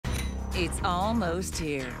It's almost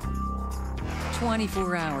here.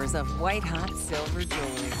 24 hours of white-hot silver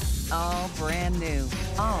jewelry. All brand new,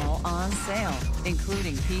 all on sale,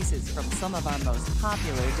 including pieces from some of our most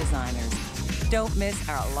popular designers. Don't miss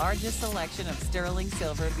our largest selection of sterling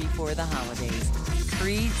silver before the holidays.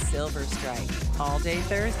 Creed Silver Strike, all day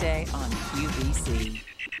Thursday on QVC.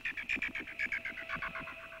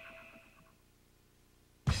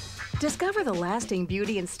 Discover the lasting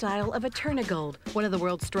beauty and style of Eternagold, one of the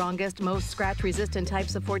world's strongest, most scratch-resistant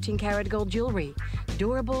types of 14-karat gold jewelry.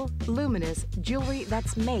 Durable, luminous jewelry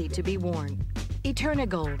that's made to be worn.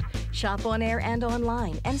 Eternagold. Shop on air and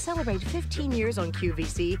online and celebrate 15 years on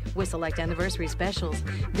QVC with select anniversary specials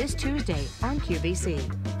this Tuesday on QVC.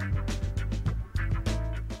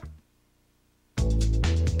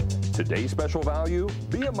 Today's special value,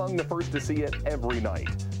 be among the first to see it every night.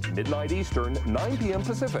 Midnight Eastern, 9 p.m.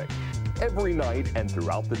 Pacific. Every night and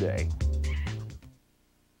throughout the day.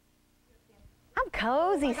 I'm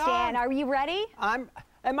cozy, Stan. Are you ready? Am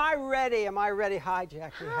I ready? Am I ready? Hi,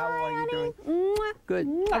 Jackie. How are you doing? Mwah. Good.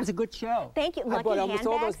 Mwah. That was a good show. Thank you. I bought almost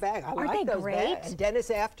all those bags. I Aren't like they those great? bags. And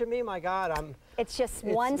Dennis after me. My God, It's just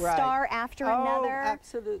one star after another.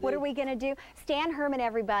 Absolutely. What are we going to do? Stan Herman,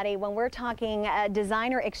 everybody, when we're talking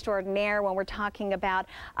designer extraordinaire, when we're talking about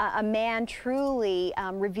a man truly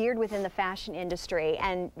revered within the fashion industry.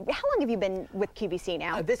 And how long have you been with QVC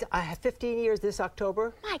now? I have 15 years this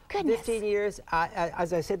October. My goodness. 15 years.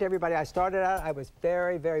 As I said to everybody, I started out, I was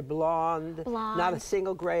very, very blonde. Not a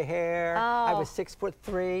single gray hair. I was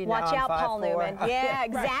 6'3". Watch out, Paul 5'4". Newman. Yeah,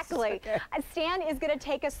 exactly. Okay. Stan is going to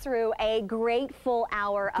take us through a great full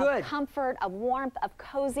hour of comfort, of warmth, of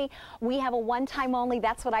cozy. We have a one-time only.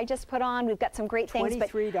 That's what I just put on. We've got some great things.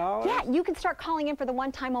 $23? Yeah, you can start calling in for the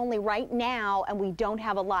one-time only right now, and we don't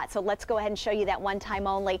have a lot. So let's go ahead and show you that one-time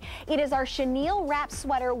only. It is our chenille wrap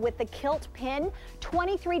sweater with the kilt pin,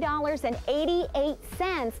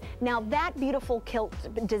 $23.88. Now that beautiful kilt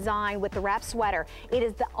design with the wrap sweater, it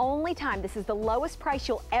is the only time, this is the lowest price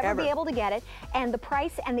you'll ever be able to get it, and the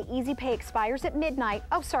price and the easy pay expires at midnight.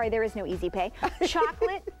 Oh, sorry, there is no easy pay.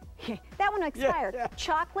 Chocolate, that one expired. Yeah.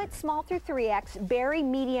 Chocolate, small through 3X, berry,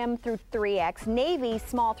 medium through 3X, navy,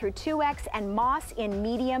 small through 2X, and moss in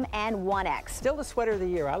medium and 1X. Still the sweater of the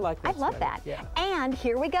year. I like that. I love that. Yeah. And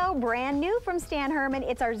here we go, brand new from Stan Herman.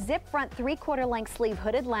 It's our zip front 3/4 length sleeve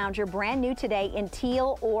hooded lounger, brand new today in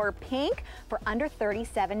teal or pink for under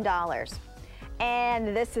 $37.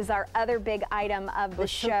 And this is our other big item of the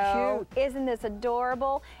show. So cute. Isn't this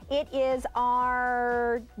adorable? It is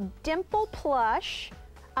our dimple plush.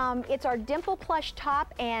 It's our dimple plush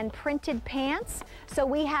top and printed pants. So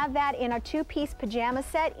we have that in a two-piece pajama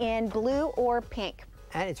set in blue or pink.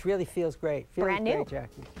 And it really feels great. Brand new. Great,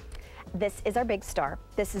 Jackie. This is our big star.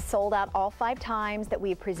 This is sold out all 5 times that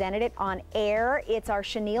we've presented it on air. It's our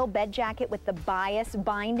chenille bed jacket with the bias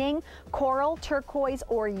binding, coral, turquoise,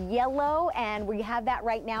 or yellow, and we have that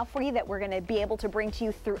right now for you that we're going to be able to bring to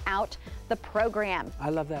you throughout the program. I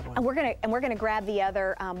love that one. And we're gonna grab the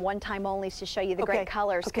other one-time onlys to show you the great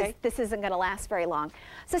colors, because this isn't going to last very long.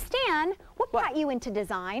 So Stan, what got you into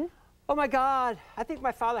design? Oh my God, I think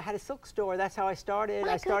my father had a silk store. That's how I started.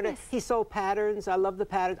 He sold patterns. I love the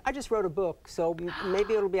patterns. I just wrote a book, so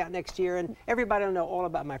maybe it'll be out next year, and everybody will know all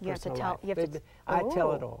about my personal life. I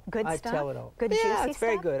tell it all. Good I stuff? tell it all. Good, juicy it's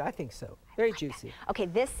very stuff? good. I think so. Very juicy. Okay,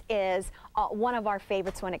 this is one of our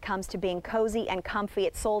favorites when it comes to being cozy and comfy.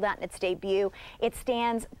 It's sold out in its debut. It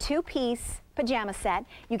stands two-piece pajama set.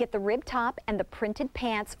 You get the rib top and the printed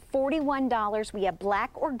pants, $41. We have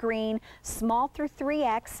black or green, small through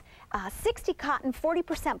 3X, 60 cotton,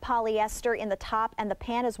 40% polyester in the top, and the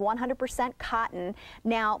pant is 100% cotton.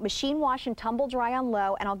 Now, machine wash and tumble dry on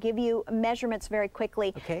low, and I'll give you measurements very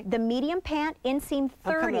quickly. Okay. The medium pant, inseam 30.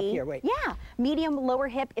 I'm coming up here, wait. Yeah. Medium lower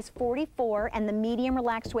hip is 44, and the medium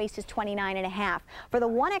relaxed waist is 29.5. For the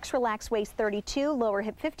 1X relaxed waist, 32, lower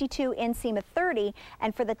hip 52, inseam of 30,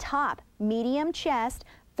 and for the top, medium chest,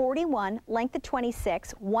 41, length of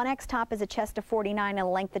 26. 1X top is a chest of 49 and a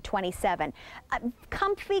length of 27.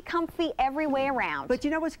 Comfy, comfy every way around. But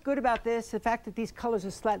you know what's good about this? The fact that these colors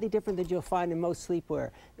are slightly different than you'll find in most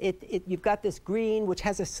sleepwear. You've got this green, which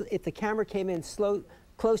has if the camera came in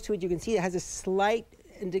close to it, you can see it has a slight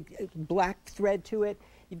black thread to it.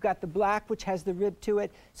 You've got the black, which has the rib to it.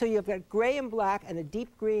 So you've got gray and black and a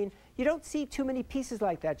deep green. You don't see too many pieces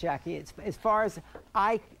like that, Jackie. As far as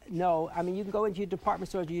I know, I mean, you can go into your department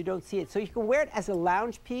stores and you don't see it. So you can wear it as a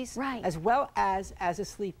lounge piece, as well as a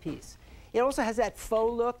sleep piece. It also has that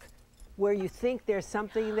faux look where you think there's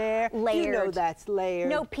something there. Layered. You know that's layered.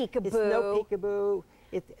 No peekaboo. It's no peekaboo.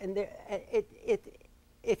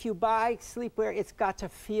 if you buy sleepwear, it's got to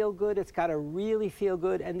feel good. It's got to really feel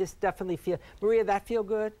good, and this definitely feels. Maria, that feel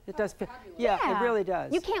good? It does feel. Yeah, it really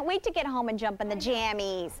does. You can't wait to get home and jump in the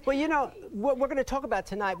jammies. Well, you know, what we're going to talk about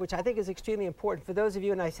tonight, which I think is extremely important for those of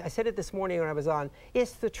you, and I said it this morning when I was on,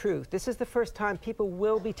 it's the truth. This is the first time people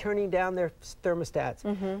will be turning down their thermostats.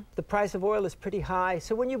 The price of oil is pretty high,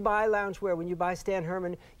 so when you buy loungewear, when you buy Stan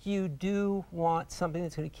Herman, you do want something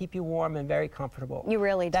that's going to keep you warm and very comfortable. You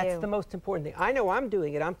really do. That's the most important thing. I know I'm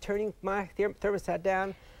doing it. I'm turning my thermostat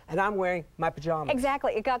down, and I'm wearing my pajamas.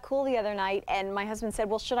 Exactly. It got cool the other night, and my husband said,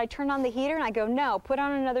 well, should I turn on the heater? And I go, no, put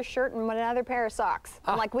on another shirt and another pair of socks.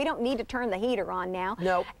 I'm like, we don't need to turn the heater on now.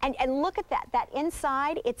 No. And look at that. That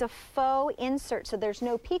inside, it's a faux insert, so there's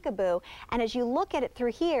no peekaboo. And as you look at it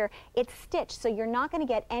through here, it's stitched, so you're not going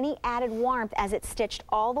to get any added warmth as it's stitched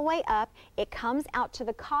all the way up. It comes out to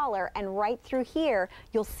the collar, and right through here,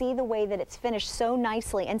 you'll see the way that it's finished so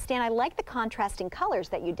nicely. And Stan, I like the contrasting colors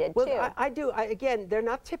that you did, too. Well, I do. Again, they're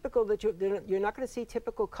not typical that you're not going to see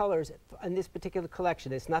typical colors in this particular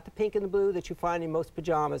collection. It's not the pink and the blue that you find in most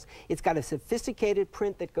pajamas. It's got a sophisticated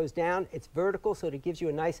print that goes down. It's vertical, so it gives you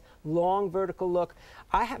a nice long vertical look.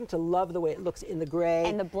 I happen to love the way it looks in the gray.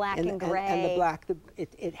 And the black and gray. And the black.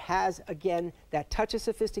 It has, again, that touch of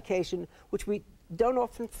sophistication, which we don't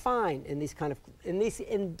often find in these kind of in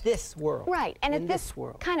this world. Right, and at this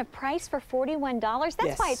kind of price for $41,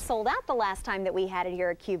 that's why it sold out the last time that we had it here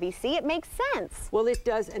at QVC. It makes sense. Well, it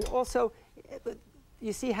does, and also,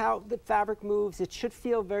 you see how the fabric moves. It should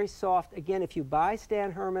feel very soft. Again, if you buy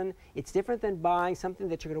Stan Herman, it's different than buying something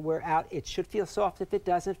that you're going to wear out. It should feel soft. If it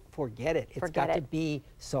doesn't, forget it. It's got to be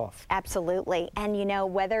soft. Absolutely. And you know,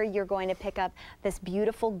 whether you're going to pick up this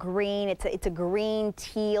beautiful green, it's a green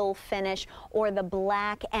teal finish, or the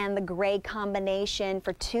black and the gray combination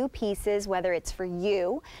for two pieces, whether it's for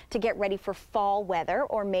you to get ready for fall weather,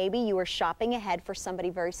 or maybe you are shopping ahead for somebody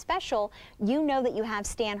very special, you know that you have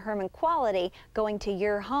Stan Herman quality going to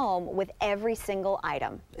your home with every single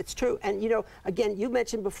item. It's true. And you know, again, you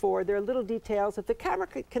mentioned before, there are little details. If the camera,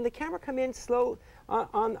 can the camera come in slow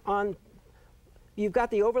on you've got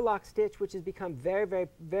the overlock stitch, which has become very, very,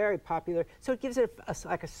 very popular. So it gives it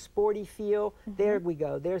like a sporty feel. There we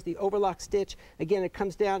go. There's the overlock stitch. Again, it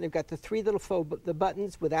comes down. They've got the three little the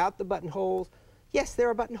buttons without the buttonholes. Yes, there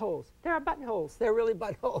are buttonholes. There are buttonholes. They're really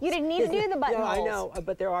buttonholes. You didn't need to do the buttonholes. No, I know,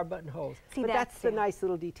 but there are buttonholes. See, but that's the nice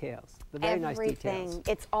little details, the very nice details.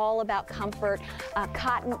 It's all about comfort.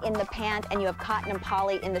 Cotton in the pant, and you have cotton and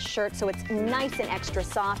poly in the shirt, so it's nice and extra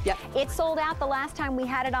soft. Yep. It sold out the last time we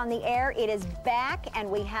had it on the air. It is back,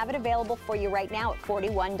 and we have it available for you right now at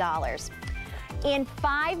 $41. In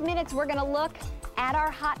 5 minutes, we're going to look at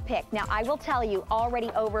our hot pick. Now, I will tell you, already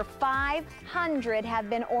over 500 have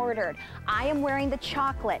been ordered. I am wearing the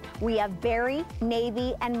chocolate. We have berry,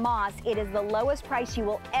 navy, and moss. It is the lowest price you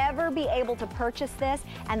will ever be able to purchase this,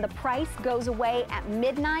 and the price goes away at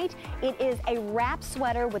midnight. It is a wrap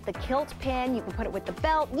sweater with the kilt pin. You can put it with the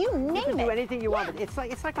belt. You name it. You can do anything you want. It's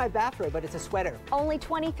like my bathrobe, but it's a sweater. Only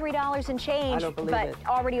 $23 and change. I don't believe but it.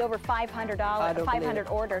 Already over $500. 500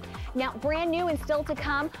 ordered. Now, brand new and still to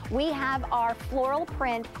come, we have our floral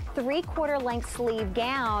print 3/4 length sleeve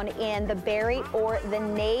gown in the berry or the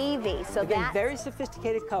navy. So that's very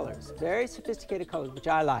sophisticated colors, which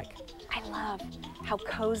I like. I love how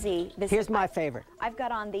cozy this is. Here's my favorite. I've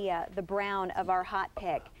got on the brown of our hot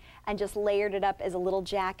pick and just layered it up as a little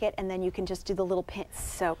jacket, and then you can just do the little pin.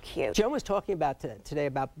 So cute. Joan was talking about today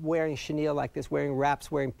about wearing chenille like this, wearing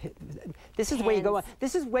wraps, wearing this is the way you go on.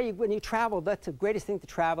 This is where when you travel, that's the greatest thing to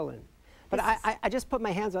travel in. But I just put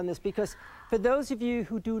my hands on this because for those of you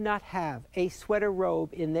who do not have a sweater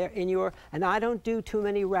robe in your, and I don't do too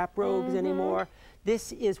many wrap robes anymore,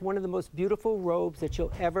 this is one of the most beautiful robes that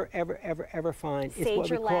you'll ever find. Sage it's what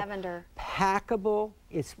or we call lavender. Packable.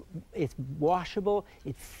 It's washable.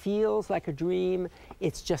 It feels like a dream.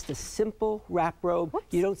 It's just a simple wrap robe.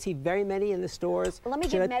 Whoops. You don't see very many in the stores. Let me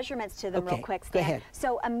give measurements to them real quick, Stan. Go ahead.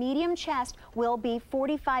 So a medium chest will be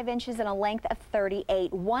 45 inches and a length of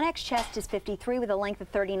 38. 1X chest is 53 with a length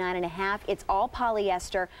of 39.5. It's all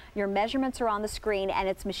polyester. Your measurements are on the screen, and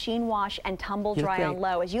it's machine wash and tumble dry on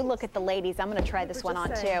low. As you look at the ladies, I'm going to try this one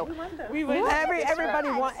on too.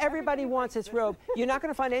 Everybody wants this robe. You're not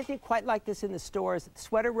going to find anything quite like this in the stores.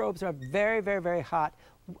 Sweater robes are very hot.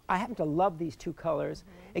 I happen to love these two colors.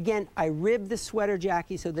 Again, I ribbed the sweater,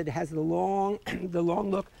 Jackie, so that it has the long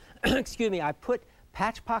look. Excuse me. I put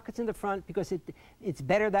patch pockets in the front because it's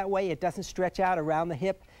better that way. It doesn't stretch out around the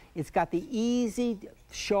hip. It's got the easy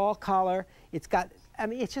shawl collar. It's got I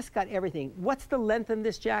mean, it's just got everything. What's the length in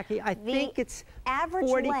this, Jackie? I think it's average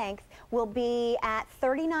 40. length will be at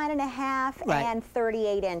 39 and a half and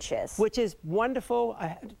 38 inches. Which is wonderful.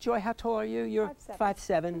 Joy, how tall are you? You're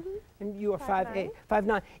 5'7", and you are 5'8",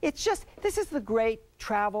 5'9". It's just, this is the great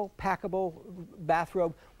travel, packable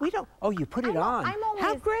bathrobe. We don't, oh, you put it on.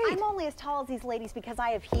 How great. I'm only as tall as these ladies because I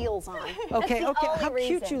have heels on. Okay, okay, how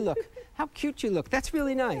cute you look. How cute you look. That's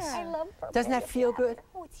really nice. I love purple. Doesn't that feel good?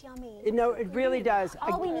 Oh, it's yummy. No, it really does.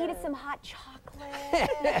 All we need is some hot chocolate.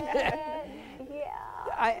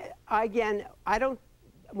 Again, I don't,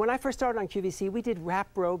 when I first started on QVC, we did wrap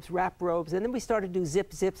robes, and then we started to do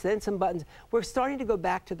zips, then some buttons. We're starting to go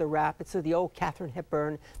back to the wrap. It's the old Katharine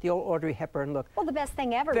Hepburn, the old Audrey Hepburn look. Well, the best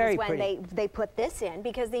thing ever was when they put this in,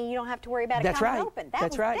 because then you don't have to worry about it coming open.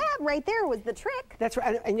 That right there was the trick. That's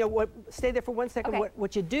right. And you know what? Stay there for 1 second. Okay.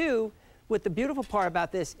 What you do, what the beautiful part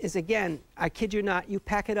about this is, again, I kid you not, you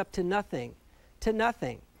pack it up to nothing,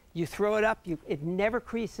 You throw it up. It never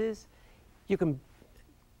creases. You can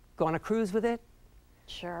go on a cruise with it.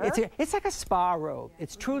 Sure. It's like a spa robe.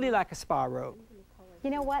 It's truly like a spa robe. You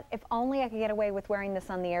know what? If only I could get away with wearing this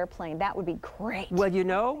on the airplane, that would be great. Well, you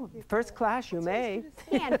know, first class, you may.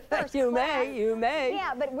 Yeah, first class. You may.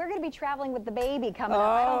 Yeah, but we're going to be traveling with the baby coming up.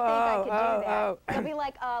 I don't think I could do that. They'll be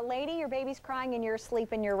like, lady, your baby's crying and you're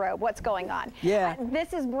asleep in your robe. What's going on? Yeah.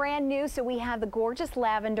 This is brand new, so we have the gorgeous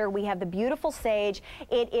lavender. We have the beautiful sage.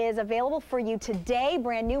 It is available for you today,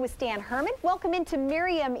 brand new with Stan Herman. Welcome into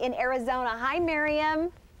Miriam in Arizona. Hi,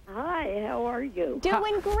 Miriam. Hi, how are you?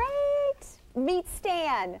 Doing great. Meet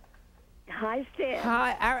Stan. Hi, Stan.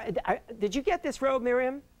 Hi. Did you get this robe,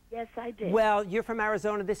 Miriam? Yes, I did. Well, you're from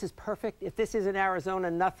Arizona. This is perfect. If this isn't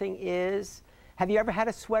Arizona, nothing is. Have you ever had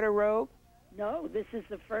a sweater robe? No, this is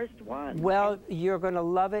the first one. Well, you're going to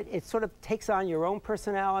love it. It sort of takes on your own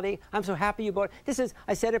personality. I'm so happy you bought it. This is,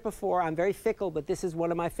 I said it before, I'm very fickle, but this is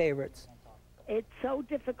one of my favorites. It's so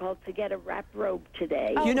difficult to get a wrap robe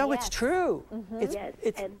today. You know, it's true. Yes,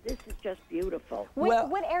 and this is just beautiful.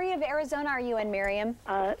 What area of Arizona are you in, Miriam?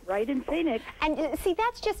 Right in Phoenix. And see,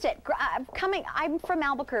 that's just it. I'm from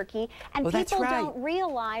Albuquerque, and people don't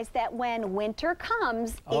realize that when winter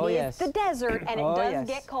comes, it is the desert, and it does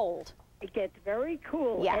get cold. It gets very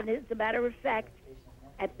cool, Yeah. and as a matter of fact,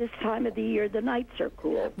 at this time of the year, the nights are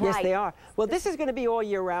cool. Yes, they are. Well, this is going to be all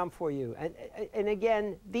year round for you. And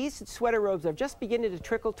again, these sweater robes are just beginning to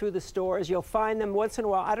trickle through the stores. You'll find them once in a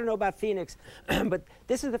while. I don't know about Phoenix, but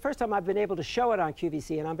this is the first time I've been able to show it on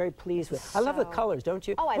QVC, and I'm very pleased with it. I love the colors, don't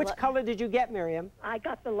you? Oh, Which color did you get, Miriam? I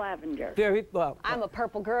got the lavender. Very well. I'm a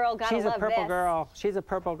purple girl. Gotta love this. She's a purple girl. She's a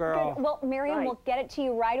purple girl. Good. Well, Miriam, we'll get it to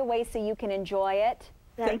you right away so you can enjoy it.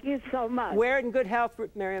 Thank you so much. Wear it in good health,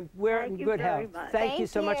 Miriam. Wear it in good health. Thank you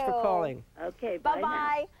so much for calling. Okay,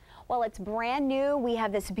 bye-bye. Well, it's brand new. We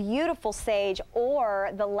have this beautiful sage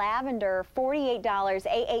or the lavender, $48,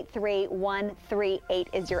 883138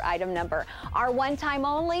 is your item number. Our one time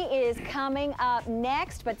only is coming up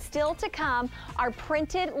next, but still to come, our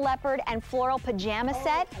printed leopard and floral pajama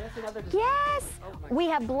set. Yes, we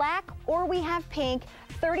have black or we have pink.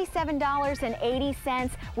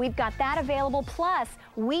 $37.80. We've got that available. Plus,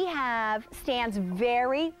 we have Stan's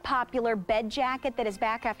very popular bed jacket that is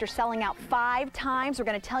back after selling out 5 times. We're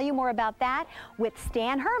going to tell you more about that with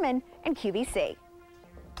Stan Herman and QVC.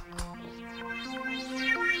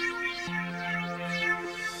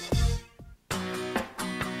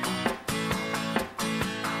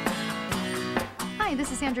 Hi,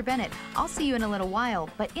 this is Sandra Bennett. I'll see you in a little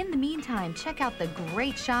while, but in the meantime, check out the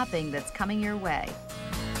great shopping that's coming your way.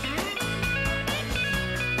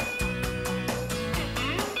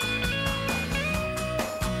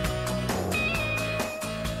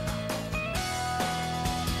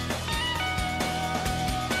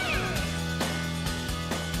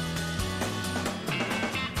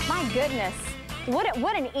 Goodness,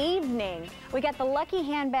 what an evening. We got the Lucky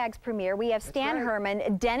Handbags premiere. We have Stan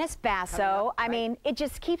Herman, Dennis Basso. I mean, it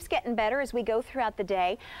just keeps getting better as we go throughout the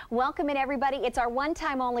day. Welcome in, everybody. It's our one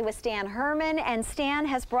time only with Stan Herman, and Stan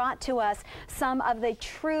has brought to us some of the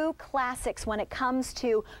true classics when it comes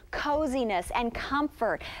to coziness and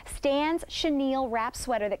comfort. Stan's chenille wrap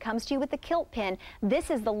sweater that comes to you with the kilt pin. This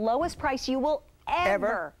is the lowest price you will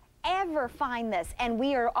ever find this, and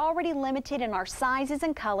we are already limited in our sizes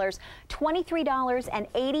and colors.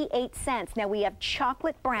 $23.88. Now we have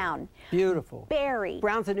chocolate brown, beautiful, berry,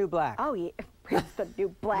 brown's the new black. Oh yeah, brown's the new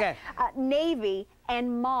black. Okay. Navy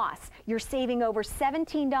and moss. You're saving over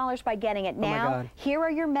 $17 by getting it. Now, here are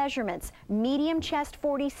your measurements. Medium chest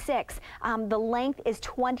 46. The length is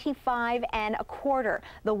 25 1/4.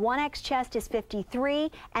 The 1X chest is 53,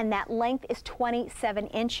 and that length is 27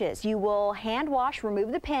 inches. You will hand wash,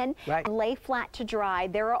 remove the pin, and lay flat to dry.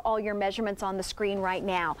 There are all your measurements on the screen right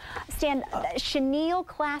now. Stan, chenille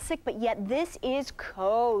classic, but yet this is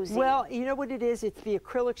cozy. Well, you know what it is? It's the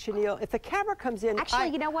acrylic chenille. If the camera comes in, actually,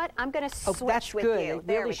 you know what? I'm going to switch with you. It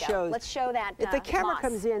there really we go. shows. Let's show that. If the camera moss.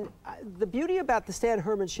 comes in, the beauty about the Stan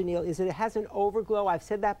Herman chenille is that it has an overglow. I've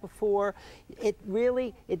said that before.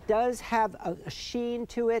 It does have a sheen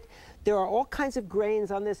to it. There are all kinds of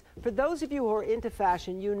grains on this. For those of you who are into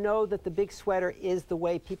fashion, you know that the big sweater is the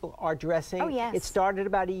way people are dressing. Oh, yes. It started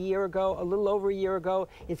about a year ago, a little over a year ago.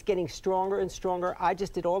 It's getting stronger and stronger. I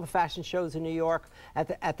just did all the fashion shows in New York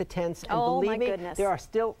at the tents, and believe me, there are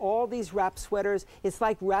still all these wrap sweaters. It's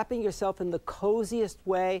like wrapping yourself in the coziest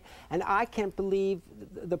way, and I can't believe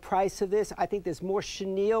the price of this. I think there's more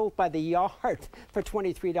chenille by the yard for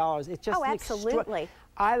 $23. It's just absolutely.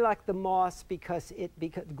 I like the moss because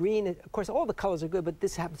green, of course, all the colors are good, but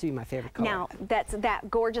this happens to be my favorite color. Now, that's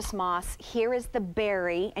that gorgeous moss. Here is the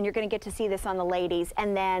berry, and you're going to get to see this on the ladies,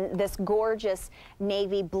 and then this gorgeous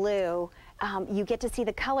navy blue. You get to see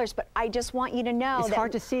the colors, but I just want you to know it's that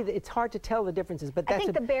hard to see. It's hard to tell the differences, but that's I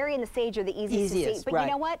think the berry and the sage are the easiest to see. But you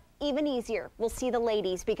know what? Even easier. We'll see the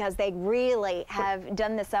ladies because they really have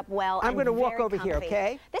done this up well. I'm going to walk over here,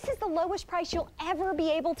 okay? This is the lowest price you'll ever be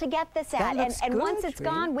able to get this at, and once it's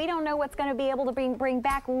gone, we don't know what's going to be able to bring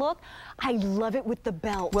back. Look, I love it with the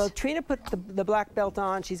belt. Well, Trina put the black belt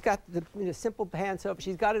on. She's got the simple pants over.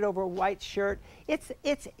 She's got it over a white shirt.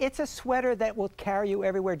 It's a sweater that will carry you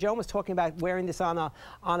everywhere. Joan was talking about wearing this on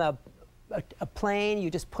a plane. You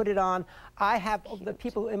just put it on. I have the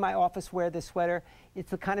people in my office wear this sweater. It's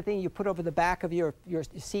the kind of thing you put over the back of your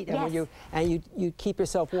seat, and you keep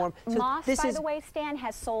yourself warm. So moss, by the way, Stan,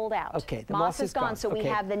 has sold out. Okay, the moss is gone. So we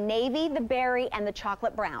have the navy, the berry, and the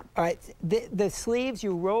chocolate brown. All right, the sleeves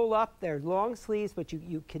you roll up. They're long sleeves, but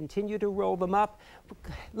you continue to roll them up.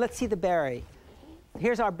 Let's see the berry.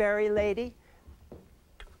 Here's our berry lady.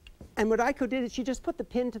 And what Aiko did is she just put the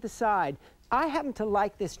pin to the side. I happen to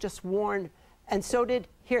like this just worn, and so did,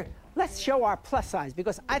 here, let's show our plus size,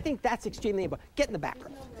 because I think that's extremely important. Get in the back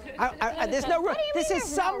room. There's no room. This is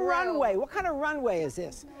some runway. What kind of runway is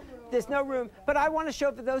this? There's no room. But I want to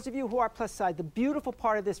show for those of you who are plus size, the beautiful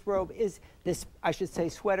part of this robe is this, I should say,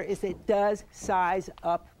 sweater, is it does size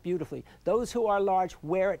up beautifully. Those who are large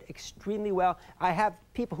wear it extremely well. I have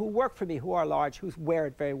people who work for me who are large who wear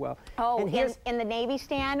it very well. Oh, and in the navy,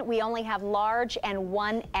 Stan, we only have large and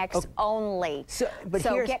 1X only. So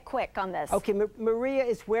get quick on this. Okay, Maria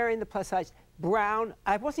is wearing the plus size. Brown,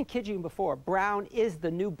 I wasn't kidding you before, brown is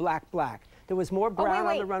the new black. There was more brown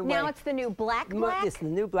on the runway. Now it's the new black? It's the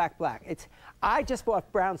new black. I just bought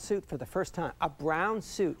a brown suit for the first time. A brown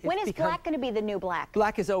suit. When is black going to be the new black?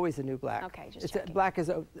 Black is always the new black. Okay, just checking. Black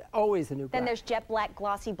is always the new black. Then there's jet black,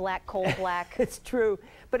 glossy black, coal black. It's true.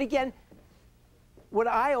 But again, what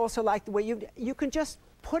I also like, the way you can just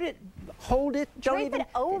put it, hold it, drape it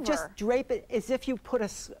over. Just drape it as if you put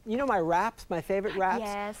you know my wraps, my favorite wraps?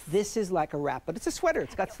 Yes. This is like a wrap, but it's a sweater.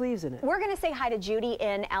 It's got sleeves in it. We're going to say hi to Judy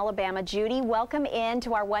in Alabama. Judy, welcome in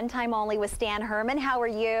to our One Time Only with Stan Herman. How are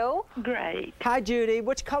you? Great. Hi, Judy.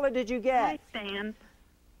 Which color did you get? Hi, Stan.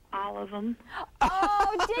 All of them.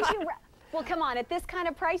 Oh, did you? Well, come on. At this kind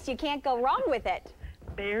of price, you can't go wrong with it.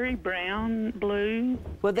 Berry, brown, blue,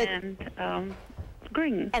 and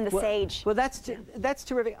green. And the sage. Well, that's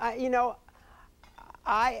terrific.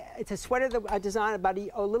 It's a sweater that I designed about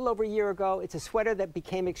a little over a year ago. It's a sweater that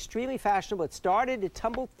became extremely fashionable. It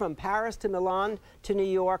tumbled from Paris to Milan to New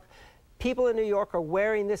York. People in New York are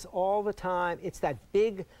wearing this all the time. It's that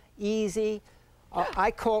big, easy,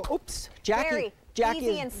 Jackie.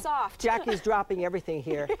 Easy and soft. Jackie's dropping everything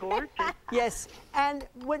here. Gorgeous. Yes, and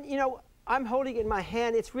when, I'm holding it in my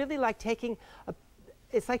hand, it's really like taking a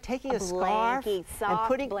scarf and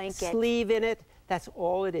putting a sleeve in it. That's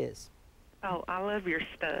all it is. Oh, I love your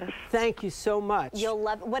stuff. Thank you so much. You'll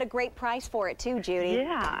love it. What a great price for it, too, Judy.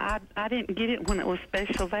 Yeah, I didn't get it when it was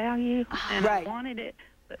special value, and I wanted it,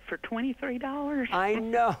 but for $23. I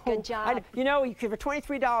know. Good job. For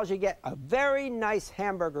 $23, you get a very nice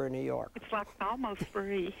hamburger in New York. It's like almost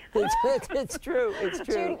free. It's true. It's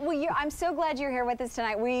true. Judy, well, I'm so glad you're here with us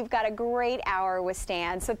tonight. We've got a great hour with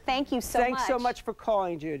Stan, so thank you so much. Thanks so much for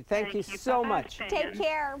calling, Judy. Thank you so much. Stan. Take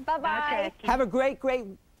care. Bye-bye. Have a great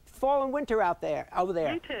fall and winter out there, over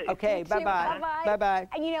there. You too. Okay, bye-bye. Bye-bye. Bye-bye.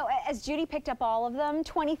 And you know, as Judy picked up all of them,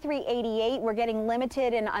 $23.88. We're getting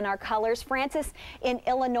limited on our colors. Francis in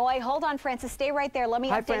Illinois. Hold on, Francis. Stay right there. Let me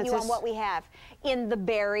Hi, update you on what we have. In the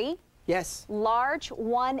berry, Yes. large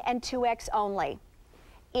 1 and 2X only.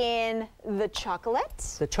 In the chocolate,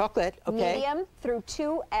 The chocolate, okay. medium through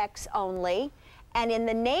 2X only. And in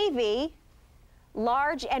the navy,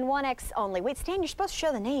 large and 1X only. Wait, Stan, you're supposed to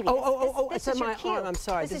show the navy. This This is is your my cue. arm. I'm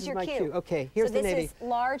sorry. This is your my cue. cue. Okay, here's so the navy. this is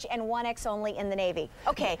large and 1X only in the navy.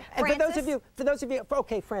 Okay, And Francis. for those of you,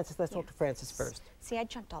 okay, Francis, let's talk to Francis first. See, I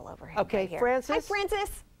jumped all over him. Okay, right here. Francis. Hi,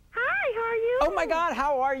 Francis. Hi, how are you? Oh my God,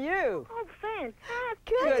 how are you? Oh, fantastic.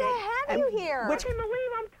 Good to have you And here. which- I can't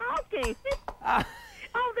believe I'm talking.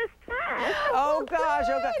 All this time. Oh gosh,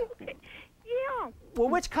 oh gosh. Yeah. Well,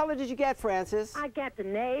 which color did you get, Francis? I got the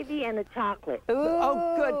navy and the chocolate. Ooh.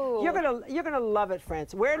 Oh, good. You're gonna love it,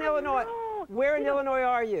 Francis. Where in I Illinois? know. Where in Illinois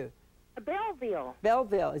are you? Belleville.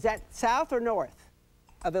 Belleville. Is that south or north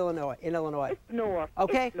of Illinois? In Illinois. It's north.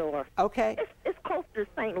 Okay. It's north. Okay. It's close to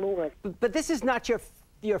St. Louis. But this is not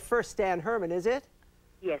your first Stan Herman, is it?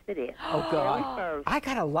 Yes, it is. Oh God. First. I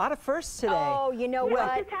got a lot of firsts today. Oh, you know I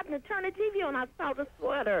what? just happened to turn the TV on. I saw the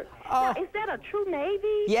sweater. Oh. Now, is that a true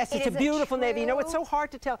navy? Yes, it's a is a beautiful navy. You know, it's true- so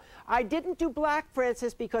hard to tell. I didn't do black,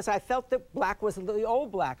 Francis, because I felt that black was the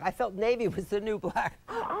old black. I felt navy was the new black.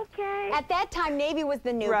 Oh, okay. At that time, navy was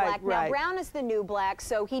the new Right, black. Now, right. brown is the new black,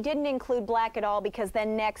 so he didn't include black at all because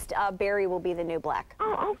then next, berry will be the new black.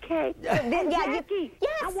 Oh, okay. then- yeah, you- Jackie,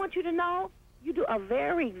 yes. I want you to know you do a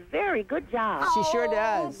very, very good job. She sure Oh,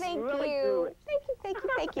 does. Thank Really you. good. Thank you, thank you,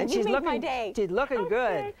 thank you. And You she's made looking my day. She's looking Okay.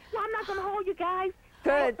 good. Well, I'm not going to hold you guys.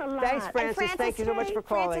 Good. Thanks a lot. Thanks, And Francis. Thank you so much for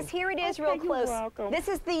calling. Francis, here it is, Okay, real you're close. welcome. This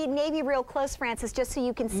is the navy real close, Francis, just so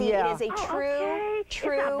you can see Yeah. it is a Oh, true, okay.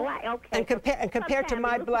 true. It's not black. Okay. And compared to Sometimes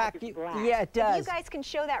my it looks black, like it's black. yeah, it If does. you guys can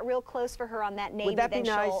show that real close for her on that navy, that be then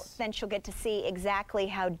nice? she'll get to see exactly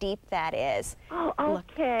how deep that is. Oh,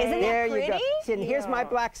 okay. Isn't it There you go. pretty? See, and here's my Yeah.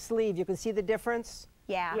 black sleeve. You can see the difference?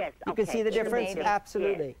 Yeah. Yes. You can see the true difference? navy.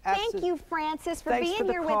 Absolutely. Yes. Thank you, Francis, for Thanks being for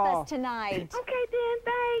the here call. with us tonight. Okay, then.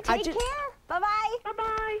 Thanks. I Take ju- care. Bye-bye.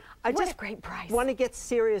 Bye-bye. I What just a great price. want to get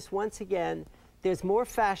serious once again. There's more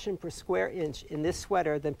fashion per square inch in this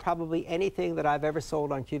sweater than probably anything that I've ever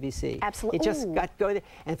sold on QVC. Absolutely. It just Ooh. got going.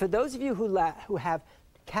 And for those of you who have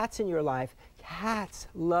cats in your life, cats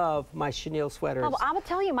love my chenille sweaters. Oh, well, I'm gonna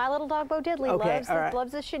tell you, my little dog Bo Diddley Okay, all right.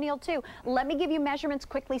 loves the chenille too. Let me give you measurements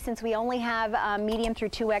quickly since we only have medium through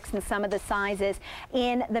 2X and some of the sizes.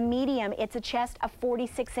 In the medium, it's a chest of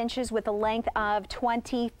 46 inches with a length of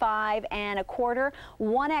 25 1/4.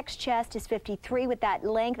 1X chest is 53 with that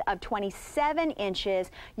length of 27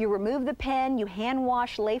 inches. You remove the pen, you hand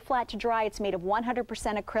wash, lay flat to dry. It's made of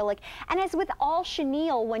 100% acrylic. And as with all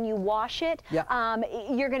chenille, when you wash it, Yeah.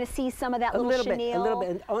 you're gonna see some of that a little bit, chenille. a little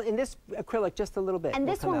bit. And in this acrylic, just a little bit. And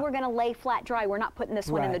will this come one out. we're going to lay flat dry. We're not putting this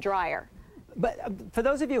one in the Right. dryer. But for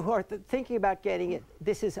those of you who are thinking about getting it,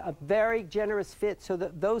 this is a very generous fit, so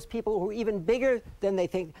that those people who are even bigger than they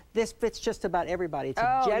think, this fits just about everybody. It's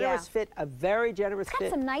a Oh, generous yeah. fit, a very generous It's got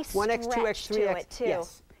fit. some nice 1X, 2X, stretch to 3X. it, too.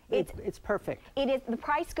 Yes, it's perfect. It is. The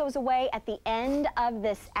price goes away at the end of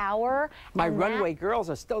this hour. My and runway that- girls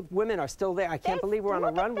are still, women are still there. I can't believe we're on a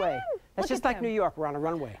look at runway. them. That's Look just at like them. New York, we're on a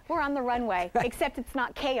runway. We're on the runway, except it's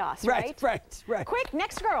not chaos, right? Right. Quick,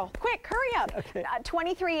 next girl, quick, hurry up. Okay.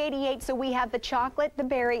 $23.88, so we have the chocolate, the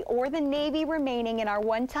berry, or the navy remaining in our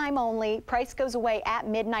one-time only. Price goes away at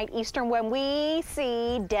midnight Eastern when we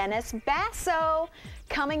see Dennis Basso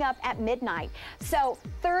coming up at midnight. So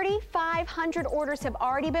 3,500 orders have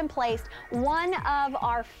already been placed. One of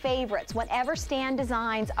our favorites, whenever Stan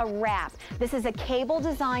designs a wrap. This is a cable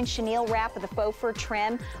design chenille wrap with a faux fur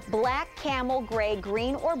trim, black, camel, gray,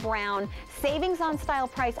 green, or brown. Savings on style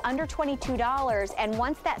price under $22. And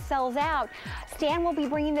once that sells out, Stan will be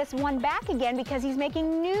bringing this one back again because he's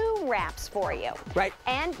making new wraps for you. Right.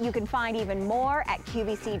 And you can find even more at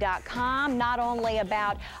QVC.com, not only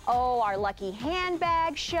about, our lucky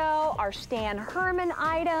handbag show, our Stan Herman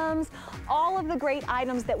items, all of the great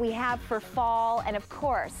items that we have for fall. And of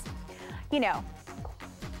course, you know,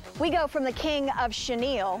 we go from the king of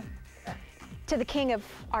chenille to the king of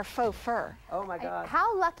our faux fur. Oh my God.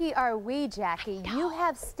 How lucky are we, Jackie? You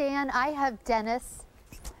have Stan, I have Dennis.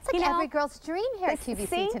 It's like You know, every girl's dream here at QVC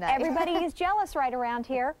See, tonight. everybody is jealous right around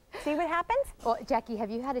here. See what happens? Well, Jackie, have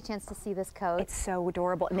you had a chance to see this coat? It's so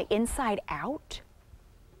adorable. And the inside out.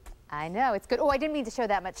 I know, it's good. Oh, I didn't mean to show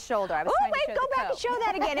that much shoulder. I was Oh, trying to wait, show go the back and coat. show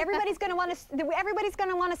that again. Everybody's going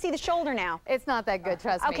to want to see the shoulder now. It's not that good,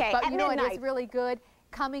 trust me. Okay, But at you know, it midnight. is really good.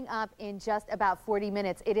 coming up in just about 40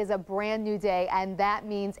 minutes. It is a brand new day, and that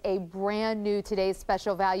means a brand new Today's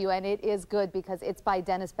Special Value, and it is good because it's by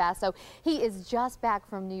Dennis Basso. He is just back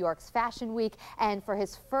from New York's Fashion Week, and for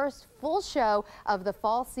his first full show of the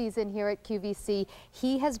fall season here at QVC,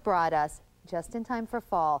 he has brought us, just in time for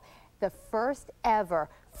fall, the first ever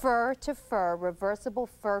fur-to-fur reversible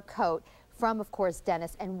fur coat from, of course,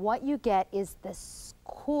 Dennis. And what you get is the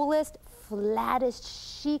coolest,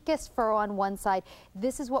 flattest, chicest fur on one side.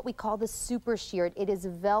 This is what we call the super sheared. It is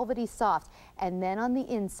velvety soft. And then on the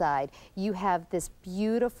inside, you have this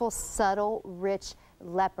beautiful, subtle, rich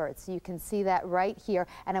leopard. So you can see that right here.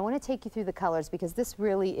 And I want to take you through the colors because this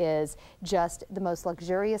really is just the most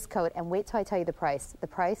luxurious coat. And wait till I tell you the price. The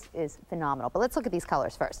price is phenomenal. But let's look at these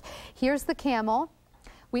colors first. Here's the camel.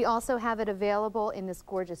 We also have it available in this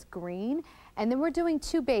gorgeous green. And then we're doing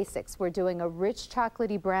two basics. We're doing a rich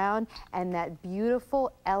chocolatey brown and that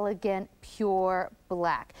beautiful, elegant, pure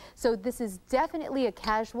black. So this is definitely a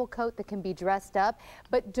casual coat that can be dressed up.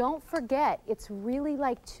 But don't forget, it's really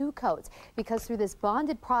like two coats because through this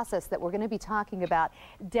bonded process that we're going to be talking about,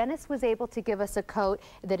 Dennis was able to give us a coat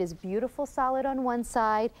that is beautiful, solid on one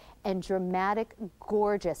side and dramatic,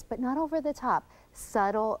 gorgeous, but not over the top.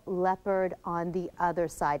 Subtle leopard on the other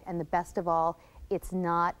side. And the best of all, it's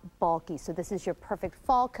not bulky. So this is your perfect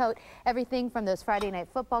fall coat. Everything from those Friday night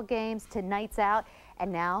football games to nights out.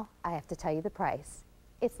 And now I have to tell you the price.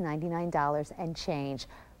 It's $99 and change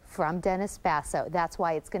from Dennis Basso. That's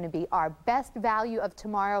why it's going to be our best value of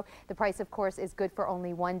tomorrow. The price, of course, is good for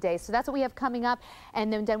only one day. So that's what we have coming up.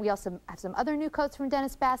 And then we also have some other new coats from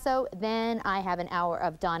Dennis Basso. Then I have an hour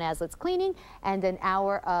of Don Aslet's cleaning and an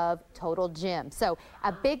hour of Total Gym. So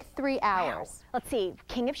a big 3 hours. Wow. Let's see,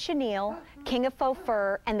 King of Chenille, King of Faux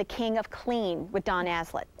Fur, and the King of Clean with Don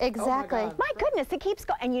Aslet. Exactly. Oh my goodness, it keeps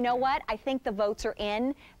going. And you know what? I think the votes are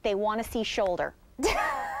in. They want to see shoulder.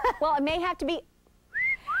 Well, it may have to be.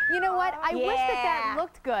 You know what? I wish that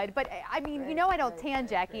looked good, but I mean, you know I don't tan,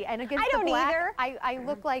 Jackie, and against the black, I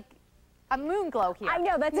look like a moon glow here. I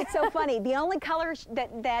know, that's so funny. The only color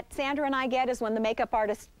that Sandra and I get is when the makeup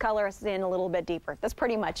artist colors in a little bit deeper. That's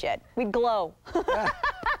pretty much it. We glow.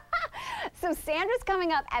 So Sandra's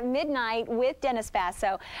coming up at midnight with Dennis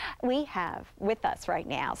Basso. We have with us right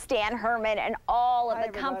now Stan Herman and all of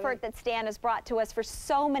the comfort that Stan has brought to us for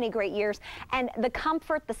so many great years. And the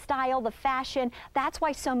comfort, the style, the fashion, that's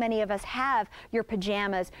why so many of us have your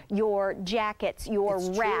pajamas, your jackets, your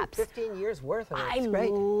wraps. 15 years worth of it. It's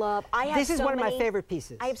great. This is one of my favorite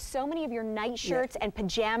pieces. I have so many of your nightshirts and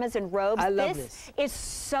pajamas and robes. I love this. Is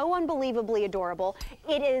so unbelievably adorable.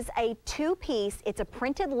 It is a two-piece. It's a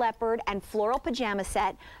printed leopard and floral pajama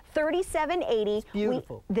set, $37.80.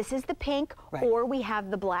 Beautiful. This is the pink, or we have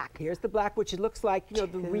the black. Here's the black, which it looks like, you know,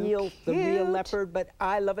 the real leopard, but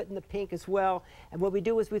I love it in the pink as well. And what we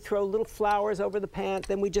do is we throw little flowers over the pant,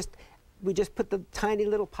 then we just put the tiny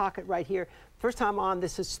little pocket right here. First time on,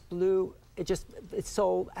 this is blue. It's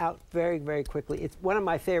sold out very, very quickly. It's one of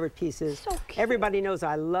my favorite pieces. So cute. Everybody knows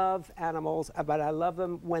I love animals, but I love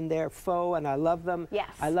them when they're faux, and I love them. Yes.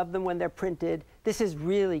 I love them when they're printed. This is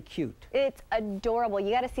really cute. It's adorable. You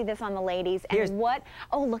got to see this on the ladies. And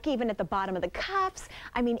oh, look, even at the bottom of the cuffs.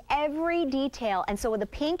 I mean, every detail. And so the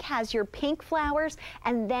pink has your pink flowers,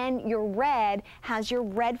 and then your red has your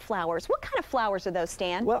red flowers. What kind of flowers are those,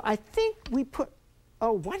 Stan? Well, I think we put.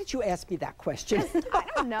 Oh, why did you ask me that question? I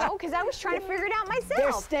don't know, because I was trying to figure it out myself.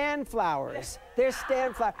 They're stand flowers. They're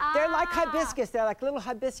stand flowers. They're like hibiscus. They're like little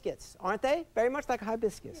hibiscus, aren't they? Very much like a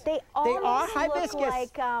hibiscus. They are hibiscus. Look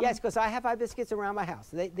like, yes, because I have hibiscus around my house.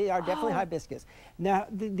 They are definitely hibiscus. Now,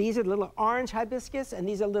 these are little orange hibiscus, and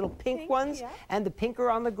these are little pink ones, and the pink are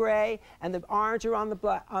on the gray, and the orange are on the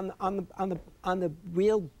black, on the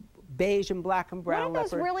real beige and black and brown leopard. What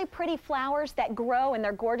are those really pretty flowers that grow and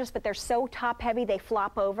they're gorgeous, but they're so top heavy they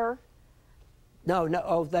flop over? No,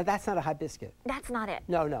 oh, that's not a hibiscus. That's not it.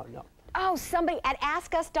 No. Oh, somebody at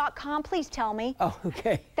askus.com, please tell me. Oh,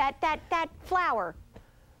 okay. That flower.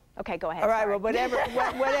 Okay, go ahead. All right, well,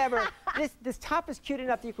 whatever. This top is cute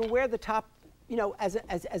enough that you can wear the top, you know, as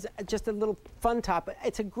just a little fun top.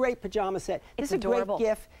 It's a great pajama set. This is adorable. A great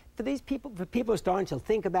gift for these people. For people who are starting to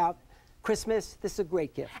think about Christmas, this is a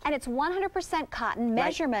great gift. And it's 100% cotton.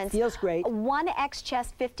 Measurements. Feels great. 1X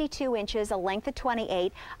chest, 52 inches, a length of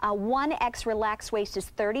 28. 1X relaxed waist is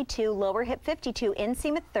 32, lower hip 52,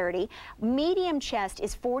 inseam at 30. Medium chest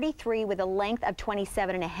is 43 with a length of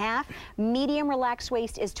 27.5. Medium relaxed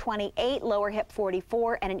waist is 28, lower hip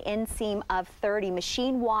 44, and an inseam of 30.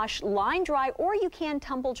 Machine wash, line dry, or you can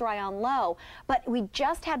tumble dry on low. But we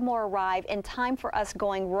just had more arrive in time for us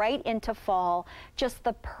going right into fall. Just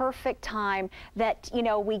the perfect time that, you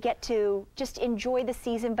know, we get to just enjoy the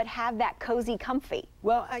season but have that cozy comfy.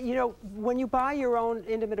 Well, you know, when you buy your own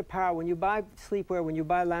intimate apparel, when you buy sleepwear, when you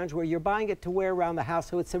buy loungewear, you're buying it to wear around the house,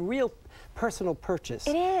 so it's a real personal purchase.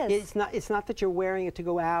 It is. It's not that you're wearing it to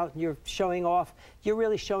go out and you're showing off. You're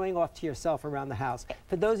really showing off to yourself around the house.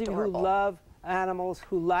 For those of you who love animals,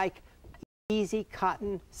 who like easy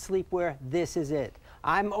cotton sleepwear, this is it.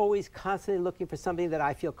 I'm always constantly looking for something that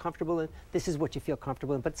I feel comfortable in. This is what you feel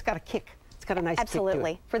comfortable in, but it's got a kick. It's got a nice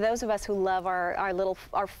Absolutely. kick to it. For those of us who love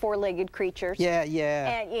our four-legged creatures. Yeah,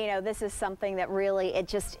 yeah. And you know, this is something that really it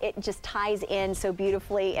just ties in so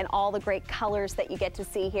beautifully in all the great colors that you get to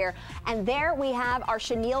see here. And there we have our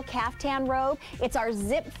chenille caftan robe. It's our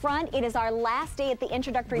zip front. It is our last day at the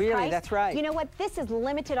introductory price. Really, that's right. You know what? This is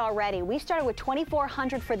limited already. We started with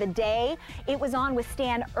 $2,400 for the day. It was on with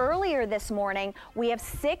Stan earlier this morning. We have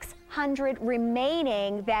 600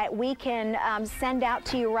 remaining that we can send out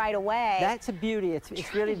to you right away. That's a beauty.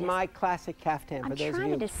 It's really my classic caftan for those of you. I'm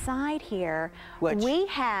trying to decide here. Which? We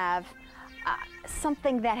have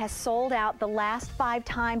something that has sold out the last 5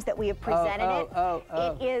 times that we have presented it.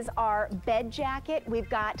 It is our bed jacket. We've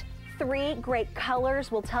got 3 great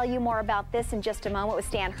colors. We'll tell you more about this in just a moment with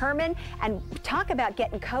Stan Herman. And talk about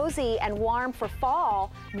getting cozy and warm for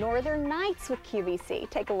fall. Northern Nights with QVC.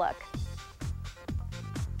 Take a look.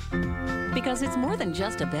 Because it's more than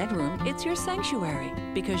just a bedroom, it's your sanctuary.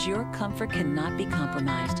 Because your comfort cannot be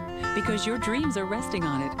compromised. Because your dreams are resting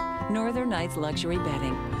on it. Northern Nights Luxury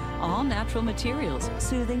Bedding. All natural materials,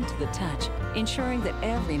 soothing to the touch, ensuring that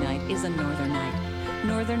every night is a Northern Night.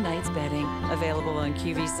 Northern Nights Bedding, available on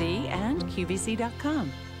QVC and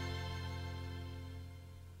QVC.com.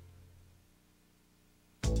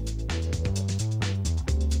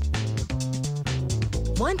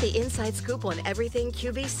 Want the inside scoop on everything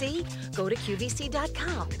QVC? Go to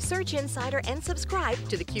QVC.com, search Insider, and subscribe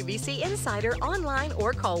to the QVC Insider online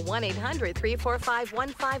or call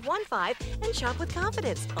 1-800-345-1515 and shop with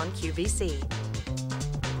confidence on QVC.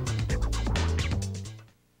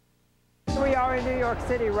 Here we are in New York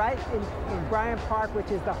City, right in Bryant Park,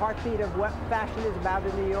 which is the heartbeat of what fashion is about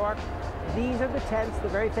in New York. These are the tents, the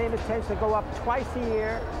very famous tents that go up twice a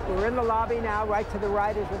year. We're in the lobby now. Right to the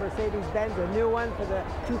right is the Mercedes-Benz, a new one for the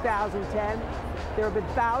 2010. There have been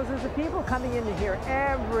thousands of people coming in here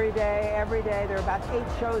every day, every day. There are about 8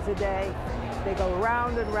 shows a day. They go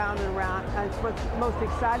round and round and round. And it's what's the most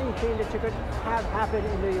exciting thing that you could have happen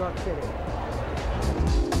in New York City.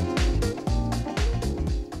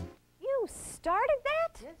 You started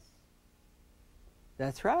that? Yes.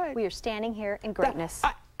 That's right. We are standing here in greatness.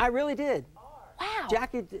 I really did. Wow.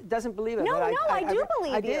 Jackie doesn't believe it. No, but no, I do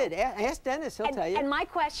believe you. I did. Ask Dennis, he'll tell you. And my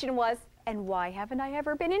question was, and why haven't I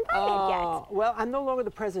ever been invited yet? Well, I'm no longer the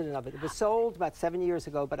president of it. It was sold about 7 years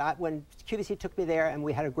ago, but when QVC took me there and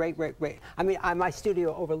we had a great, I mean, my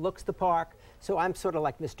studio overlooks the park, so I'm sort of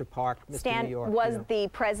like Mr. Park, Mr. Stan New York. was the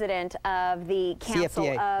president of the Council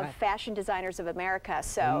CFDA, of right. Fashion Designers of America.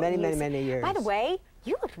 So many years. By the way,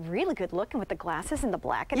 you look really good looking with the glasses and the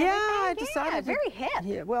black and everything. I decided. Very hip.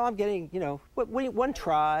 Yeah, well, I'm getting, you know, one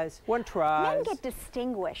tries. Men get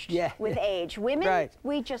distinguished with age. Women,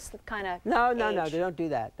 we just kind of No, they don't do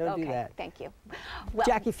that. Don't do that. Thank you. Well,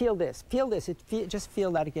 Jackie, feel this. Feel this. Just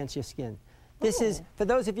feel that against your skin. This is, for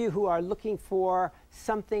those of you who are looking for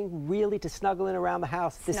something really to snuggle in around the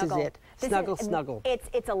house, this is it. Snuggle.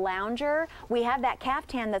 It's a lounger. We have that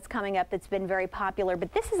caftan that's coming up that's been very popular,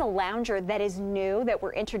 but this is a lounger that is new that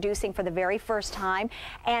we're introducing for the very first time.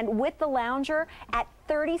 And with the lounger at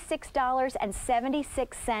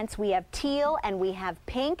 $36.76, we have teal and we have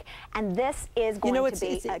pink, and this is going to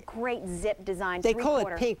be a great zip design. They call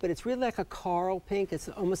it pink, but it's really like a coral pink. It's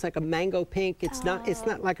almost like a mango pink. It's not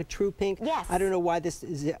like a true pink. Yes. I don't know why this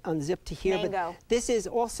is unzipped to here, mango. But this is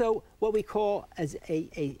also what we call as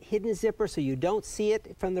a hidden zipper, so you don't see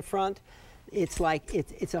it from the front. It's like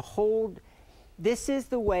it's a hold. This is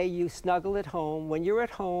the way you snuggle at home when you're at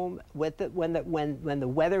home when the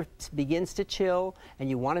weather begins to chill and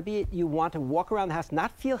you want to walk around the house,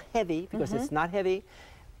 not feel heavy because it's not heavy,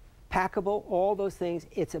 packable, all those things.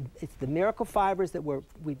 It's the miracle fibers that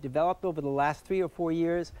we've developed over the last 3 or 4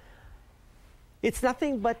 years. It's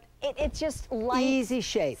nothing but it's just light, easy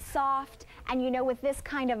shape, soft, and you know, with this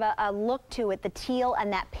kind of a look to it, the teal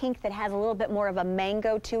and that pink that has a little bit more of a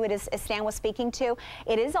mango to it, as Stan was speaking to,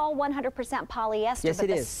 it is all 100% polyester. Yes, but it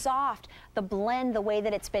the is. soft, the blend, the way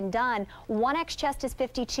that it's been done. 1X chest is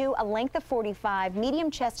 52, a length of 45, medium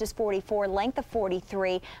chest is 44, length of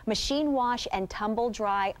 43, machine wash and tumble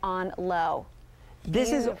dry on low.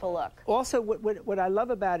 This Beautiful is look. Also, what I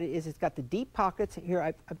love about it is it's got the deep pockets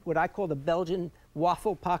here, what I call the Belgian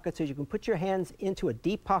waffle pocket so you can put your hands into a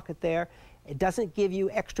deep pocket there. It doesn't give you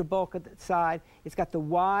extra bulk at the side. It's got the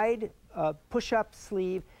wide push-up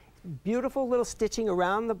sleeve, beautiful little stitching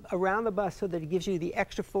around the bust so that it gives you the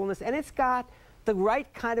extra fullness, and it's got the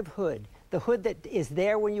right kind of hood. The hood that is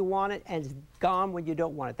there when you want it and is gone when you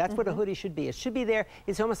don't want it. That's what a hoodie should be. It should be there.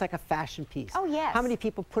 It's almost like a fashion piece. Oh, yes. How many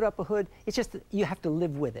people put up a hood? It's just you have to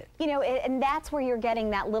live with it. You know, and that's where you're getting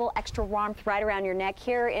that little extra warmth right around your neck.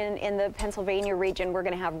 Here in the Pennsylvania region, we're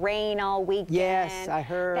going to have rain all weekend. Yes, I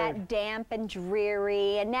heard. That damp and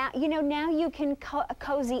dreary. And now, you know, now you can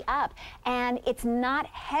cozy up. And it's not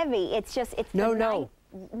heavy. It's just, it's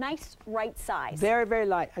nice right size. Very, very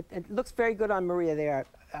light. It looks very good on Maria there.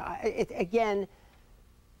 Again,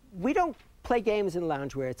 we don't play games in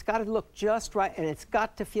loungewear. It's got to look just right, and it's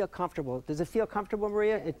got to feel comfortable. Does it feel comfortable,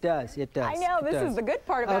 Maria? It does. It does. I know. This is the good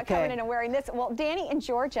part about coming in and wearing this. Well, Danny in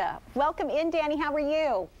Georgia. Welcome in, Danny. How are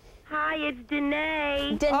you? Hi, it's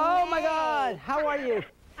Danae. Oh, my God. How are you?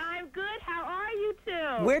 I'm good. How are you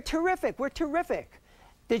two? We're terrific. We're terrific.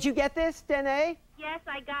 Did you get this, Danae? Yes,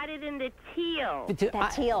 I got it in the teal.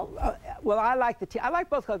 That teal. Well, I like the teal. I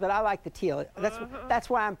like both colors, but I like the teal. That's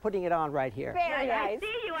why I'm putting it on right here. Very nice. I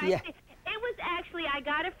see you. I see. It was actually, I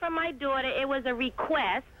got it from my daughter. It was a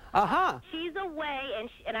request. She's away,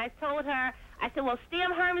 and I told her, I said, well,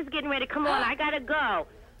 Stan Herman's getting ready to come on. I got to go.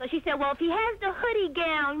 So she said, well, if he has the hoodie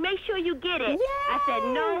gown, make sure you get it. Yay! I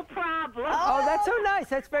said, no problem. Oh, that's so nice.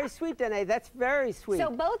 That's very sweet, Danae. That's very sweet.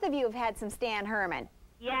 So both of you have had some Stan Herman.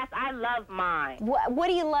 Yes, I love mine. What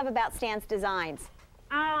do you love about Stan's designs?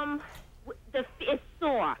 It's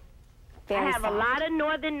soft. I have a lot of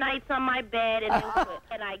Northern Nights on my bed, and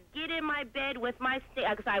I get in my bed with my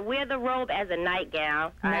because I wear the robe as a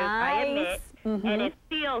nightgown. Nice. I admit, and it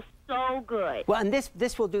feels so good. Well, and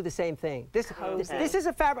this will do the same thing. This is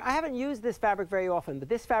a fabric. I haven't used this fabric very often, but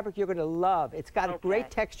this fabric you're going to love. It's got a great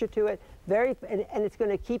texture to it, and it's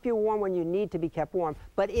going to keep you warm when you need to be kept warm.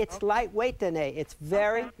 But it's lightweight, Danae. It's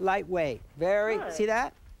very lightweight. Very. Good. See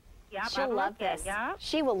that? Yeah, She'll love this.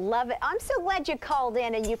 She will love it. I'm so glad you called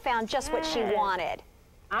in and you found just what she wanted.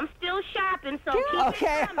 I'm still shopping, so keep it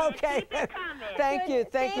coming. Keep it coming. Thank you,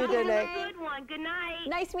 Danae. Have a good one. Good night.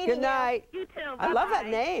 Nice meeting you. Good night. You too. I love that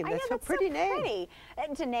name. That's a pretty name.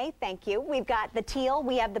 Danae, thank you. We've got the teal.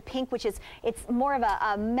 We have the pink, which is it's more of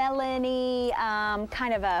a melony,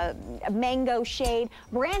 kind of a mango shade.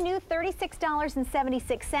 Brand new,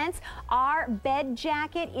 $36.76. Our bed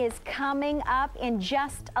jacket is coming up in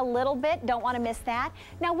just a little bit. Don't want to miss that.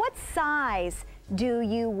 Now, what size do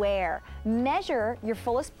you wear? Measure your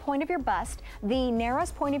fullest point of your bust, the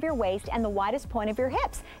narrowest point of your waist, and the widest point of your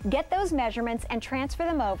hips. Get those measurements and transfer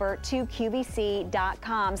them over to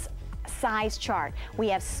QVC.com's size chart. We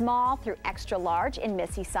have small through extra large in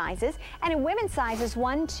Missy sizes, and in women's sizes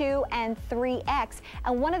 1, 2, and 3X.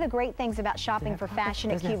 And one of the great things about shopping for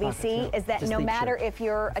fashion at QVC is that no matter if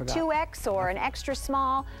you're a 2X or an extra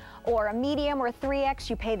small, or a medium or a 3X,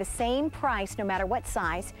 you pay the same price no matter what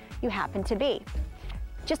size you happen to be.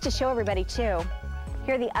 Just to show everybody too,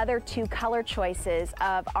 here are the other two color choices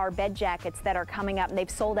of our bed jackets that are coming up, and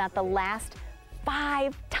they've sold out the last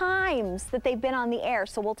 5 times that they've been on the air.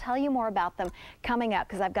 So we'll tell you more about them coming up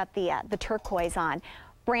because I've got the turquoise on.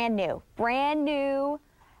 Brand new,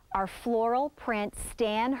 our floral print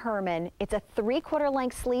Stan Herman. It's a 3/4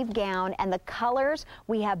 length sleeve gown, and the colors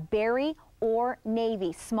we have berry or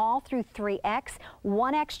navy, small through 3X,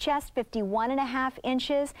 1X chest, 51.5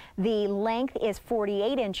 inches. The length is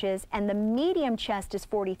 48 inches, and the medium chest is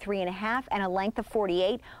 43.5 and a length of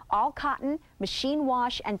 48. All cotton, machine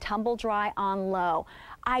wash, and tumble dry on low.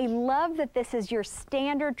 I love that this is your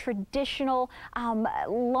standard traditional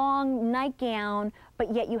long nightgown,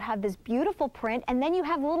 but yet you have this beautiful print, and then you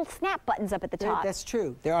have little snap buttons up at the top. That's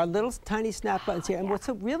true. There are little tiny snap buttons here. And what's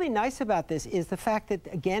so really nice about this is the fact that,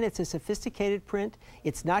 again, it's a sophisticated print.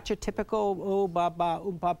 It's not your typical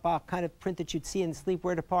kind of print that you'd see in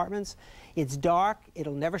sleepwear departments. It's dark.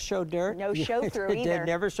 It'll never show dirt. No show-through either.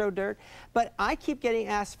 Never show dirt. But I keep getting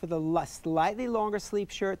asked for the slightly longer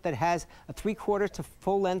sleeve shirt that has a 3/4 to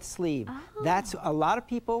full-length sleeve. That's a lot of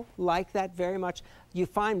people like that very much. You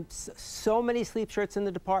find so many sleeve shirts in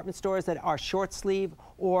the department stores that are short sleeve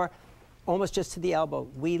or almost just to the elbow.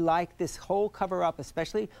 We like this whole cover up,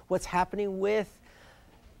 especially what's happening with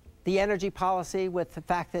the energy policy, with the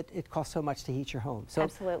fact that it costs so much to heat your home. So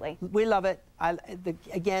absolutely. We love it.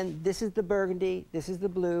 Again, this is the burgundy, this is the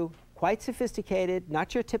blue, quite sophisticated,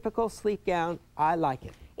 not your typical sleep gown. I like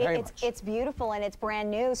it. It's beautiful and it's brand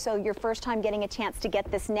new, so your first time getting a chance to get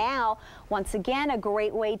this now. Once again, a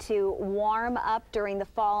great way to warm up during the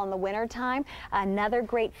fall and the winter time. Another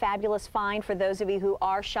great fabulous find for those of you who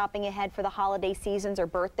are shopping ahead for the holiday seasons or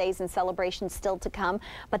birthdays and celebrations still to come.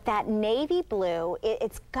 But that navy blue,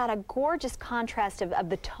 it's got a gorgeous contrast of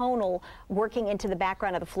the tonal working into the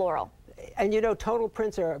background of the floral. And you know, tonal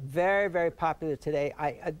prints are very, very popular today.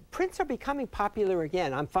 Prints are becoming popular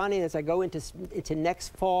again. I'm finding as I go into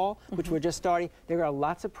next fall, which we're just starting, there are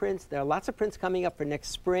lots of prints. There are lots of prints coming up for next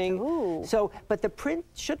spring. Ooh. So, but the print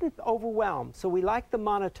shouldn't overwhelm. So we like the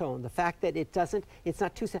monotone, the fact that it's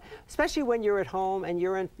not too, especially when you're at home and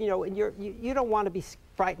you're in, you know, and you don't want to be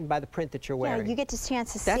frightened by the print that you're wearing. Yeah, you get the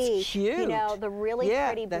chance to that's see, cute. you know, the really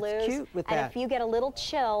pretty blues. That's cute with that. And if you get a little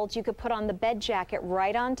chilled, you could put on the bed jacket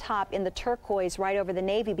right on top in the turquoise right over the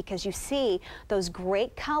navy, because you see those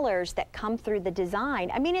great colors that come through the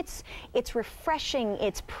design. I mean, it's refreshing,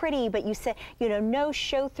 it's pretty, but you say, you know, no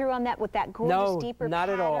show through on that with that gorgeous deeper not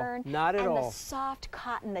pattern. At all. Not at all. And the soft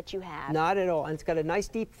cotton that you have. Not at all. And it's got a nice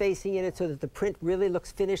deep facing in it so that the print really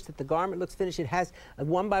looks finished, that the garment looks finished. It has a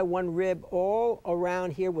 1x1 rib all around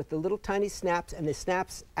here with the little tiny snaps, and the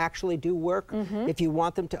snaps actually do work if you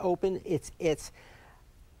want them to open. It's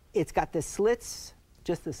got the slits,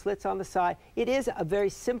 just the slits on the side. It is a very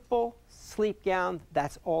simple sleep gown.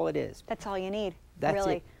 That's all it is. That's all you need. That's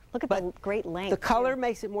really. it. Look at the great length. The color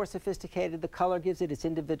makes it more sophisticated. The color gives it its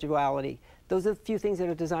individuality. Those are the few things that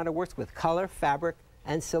a designer works with: color, fabric,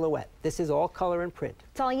 and silhouette. This is all color and print.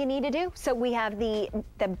 That's all you need to do. So we have the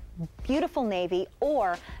beautiful navy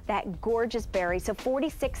or that gorgeous berry. So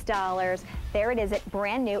 $46. There it is, at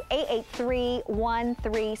brand new,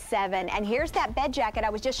 A83137. And here's that bed jacket. I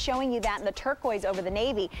was just showing you that in the turquoise over the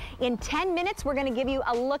navy. In 10 minutes, we're going to give you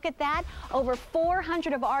a look at that. Over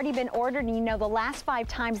 400 have already been ordered. And you know, the last 5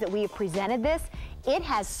 times that we have presented this, it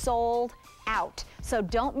has sold out. So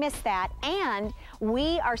don't miss that. And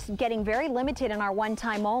we are getting very limited in our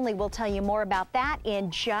one-time only. We'll tell you more about that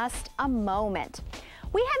in just a moment.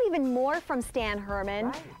 We have even more from Stan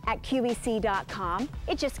Herman at QVC.com.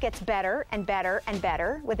 It just gets better and better and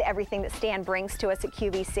better with everything that Stan brings to us at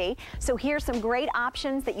QVC. So here's some great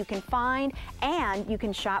options that you can find, and you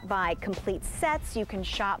can shop by complete sets. You can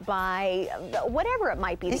shop by whatever it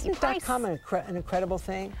might be. Isn't .com an incredible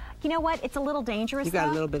thing? You know what? It's a little dangerous. You got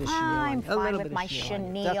a little bit of chenille. I'm fine with my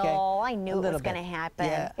chenille. Okay. I knew it was going to happen.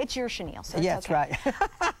 Yeah. It's your chenille, so yeah, it's that's okay.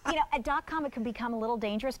 right. You know, at .com it can become a little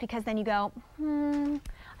dangerous, because then you go,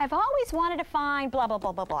 I've always wanted to find blah, blah,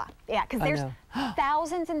 blah, blah, blah. Yeah, because there's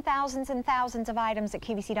thousands and thousands and thousands of items at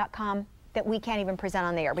QVC.com that we can't even present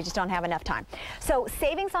on the air. We just don't have enough time. So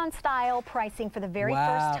savings on style pricing for the very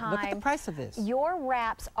first time. Look at the price of this. Your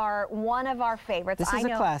wraps are one of our favorites. This is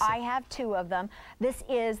a classic. I have 2 of them. This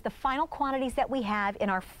is the final quantities that we have in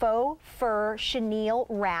our faux fur chenille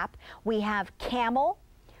wrap. We have camel,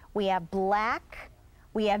 we have black,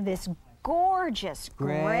 we have this gorgeous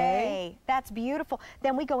gray. That's beautiful.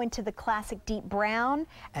 Then we go into the classic deep brown,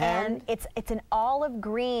 and it's an olive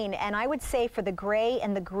green. And I would say for the gray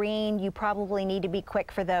and the green, you probably need to be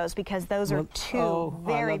quick for those, because those are two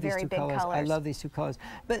very, very big colors. I love these 2 colors.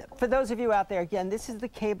 But for those of you out there, again, this is the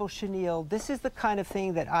cable chenille. This is the kind of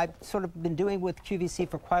thing that I've sort of been doing with QVC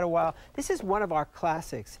for quite a while. This is one of our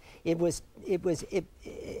classics.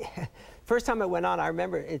 First time it went on, I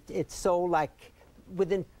remember it sold like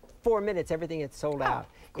within 4 minutes, everything had sold out.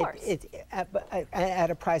 Of course.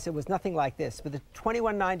 At a price that was nothing like this. With the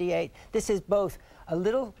 $21.98, this is both a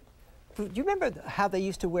little. Do you remember how they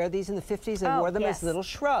used to wear these in the 50s? They wore them as little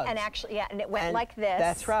shrugs. And actually, yeah, and it went like this.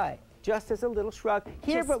 That's right. Just as a little shrug.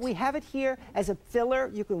 Here, but we have it here as a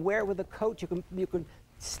filler. You can wear it with a coat. You can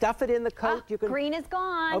stuff it in the coat. Green is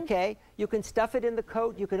gone. Okay. You can stuff it in the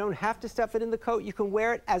coat. You don't have to stuff it in the coat. You can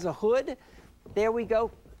wear it as a hood. There we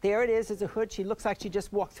go. There it is as a hood. She looks like she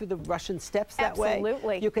just walked through the Russian steppes that way.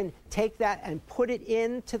 Absolutely. You can take that and put it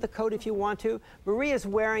into the coat if you want to. Maria's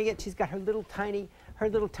wearing it. She's got her little tiny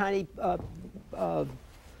gloves.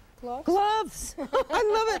 I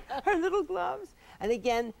love it. Her little gloves. And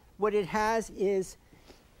again, what it has is,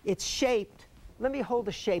 it's shaped. Let me hold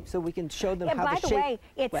the shape so we can show them how the shape. By the way,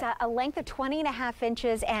 it's a length of 20.5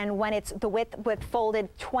 inches, and when it's the width with folded,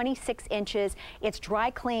 26 inches. It's dry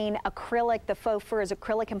clean acrylic. The faux fur is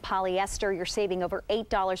acrylic and polyester. You're saving over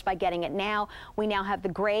 $8 by getting it now. We now have the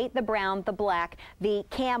gray, the brown, the black, the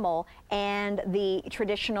camel, and the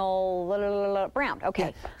traditional brown.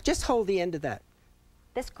 Okay. Yeah. Just hold the end of that.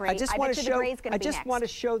 This gray. I just want to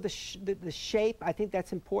show the shape. I think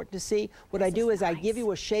that's important to see. What I do is I give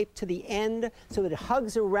you a shape to the end so that it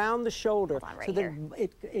hugs around the shoulder, so that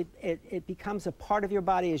it becomes a part of your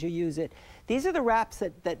body as you use it. These are the wraps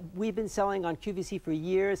that we've been selling on QVC for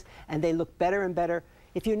years, and they look better and better.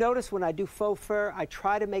 If you notice, when I do faux fur, I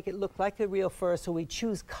try to make it look like the real fur, so we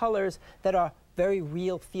choose colors that are very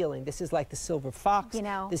real feeling. This is like the silver fox. You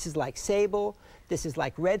know. This is like sable. This is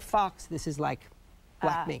like red fox. This is like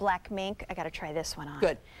black mink. Black mink. I got to try this one on.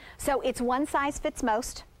 Good. So it's one size fits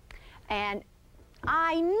most, and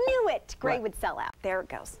I knew it. Gray would sell out. There it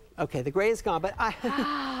goes. Okay, the gray is gone, but I.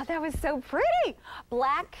 Ah, that was so pretty.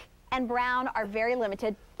 Black and brown are very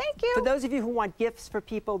limited. Thank you. For those of you who want gifts for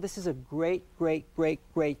people, this is a great, great, great,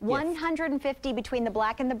 great gift. 150 between the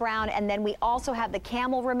black and the brown, and then we also have the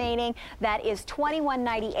camel remaining. That is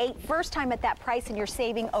 $21.98. First time at that price, and you're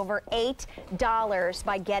saving over $8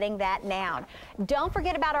 by getting that now. Don't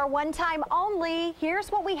forget about our one time only. Here's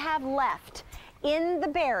what we have left. In the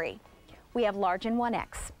berry, we have large and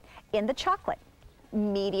 1X. In the chocolate,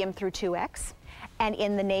 medium through 2X. And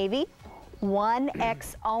in the navy,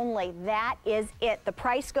 1X only. That is it. The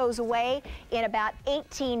price goes away in about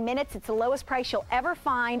 18 minutes. It's the lowest price you'll ever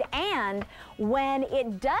find. And when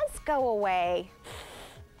it does go away,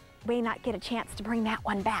 we may not get a chance to bring that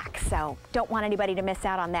one back. So don't want anybody to miss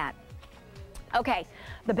out on that. Okay,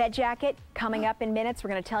 the bed jacket coming up in minutes. We're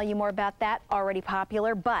going to tell you more about that. Already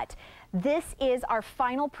popular, but this is our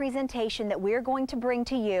final presentation that we're going to bring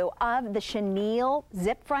to you of the chenille,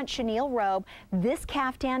 zip front chenille robe, this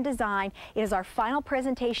caftan design. It is our final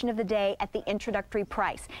presentation of the day at the introductory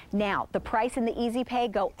price. Now, the price and the easy pay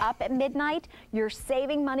go up at midnight. You're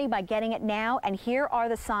saving money by getting it now, and here are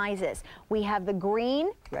the sizes. We have the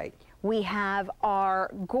green. Right. We have our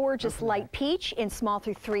gorgeous light peach in small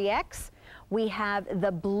through 3X. We have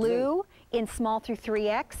the blue in small through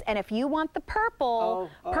 3X. And if you want the purple,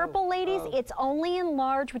 ladies, it's only in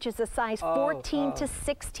large, which is a size 14 to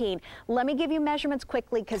 16. Let me give you measurements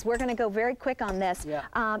quickly, because we're going to go very quick on this.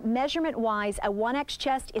 Yeah. Measurement-wise, a 1X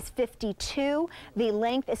chest is 52. The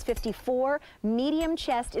length is 54. Medium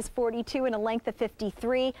chest is 42 and a length of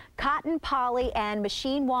 53. Cotton, poly, and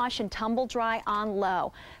machine wash and tumble dry on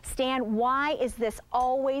low. Stan, why is this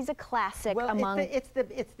always a classic among... It's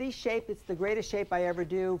the shape. It's the greatest shape I ever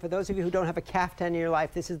do. For those of you who don't have a caftan in your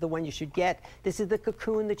life, this is the one you should get. This is the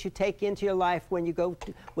cocoon that you take into your life when you go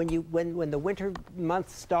to, when the winter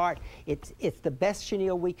months start. It's the best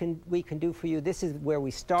chenille we can do for you. This is where we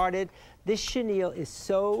started. This chenille is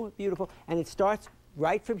so beautiful, and it starts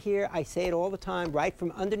right from here. I say it all the time, right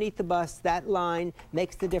from underneath the bust. That line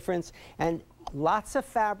makes the difference, and lots of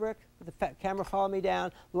fabric. The camera, follow me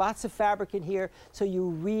down. Lots of fabric in here, so you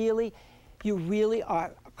really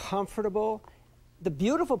are comfortable. The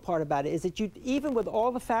beautiful part about it is that even with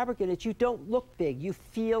all the fabric in it, you don't look big. You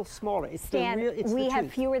feel smaller. We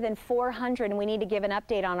have fewer than 400, and we need to give an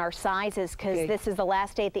update on our sizes, because this is the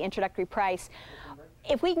last day at the introductory price.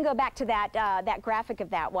 If we can go back to that graphic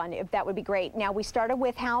of that one, that would be great. Now, we started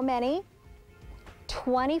with how many?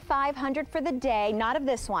 2,500 for the day, not of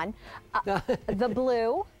this one. The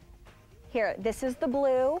blue. Here, this is the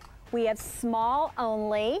blue. We have small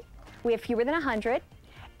only. We have fewer than 100.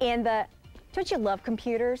 In the, don't you love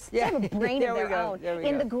computers? Yeah. They have a brain of their own.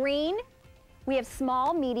 In the green, we have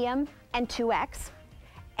small, medium, and 2X,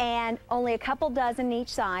 and only a couple dozen each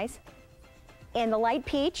size. In the light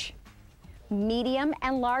peach, medium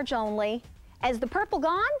and large only. Is the purple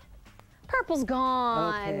gone? Purple's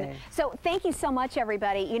gone. Okay. So thank you so much,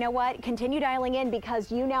 everybody. You know what? Continue dialing in, because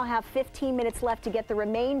you now have 15 minutes left to get the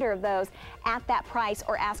remainder of those at that price,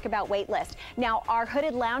 or ask about wait list. Now, our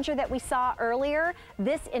hooded lounger that we saw earlier,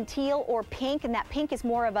 this in teal or pink, and that pink is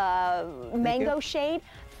more of a mango shade.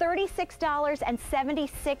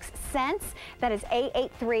 $36.76. That is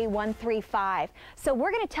 883135. So we're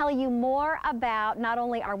going to tell you more about not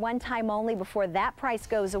only our one time only before that price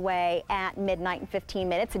goes away at midnight in 15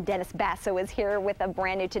 minutes, and Dennis Basso is here with a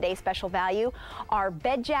brand new Today Special Value. Our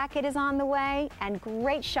bed jacket is on the way, and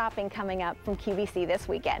great shopping coming up from QVC this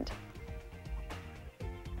weekend.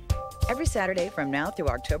 Every Saturday from now through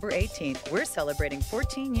October 18th, we're celebrating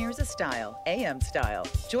 14 years of style, AM style.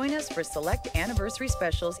 Join us for select anniversary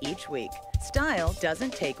specials each week. Style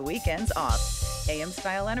doesn't take weekends off. AM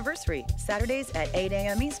Style Anniversary, Saturdays at 8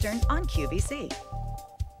 a.m. Eastern on QVC.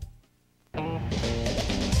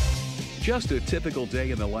 Just a typical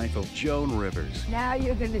day in the life of Joan Rivers. Now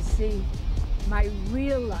you're going to see my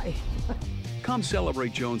real life. Come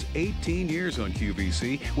celebrate Joan's 18 years on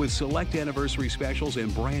QVC with select anniversary specials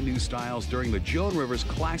and brand new styles during the Joan Rivers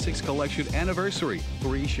Classics Collection Anniversary.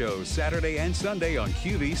 3 shows Saturday and Sunday on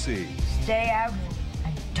QVC. Stay out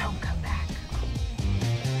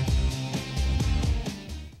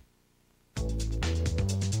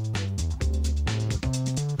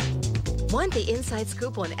Want the inside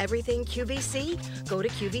scoop on everything QVC? Go to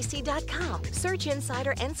QVC.com, search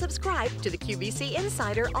Insider, and subscribe to the QVC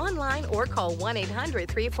Insider online or call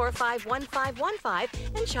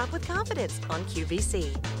 1-800-345-1515 and shop with confidence on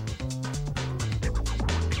QVC.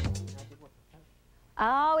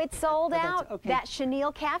 Oh, it's sold out. Okay. That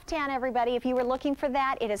chenille caftan, everybody. If you were looking for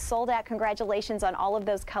that, it is sold out. Congratulations on all of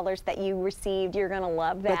those colors that you received. You're going to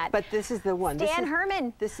love that. But this is the one.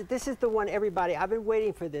 Herman. This is the one, everybody. I've been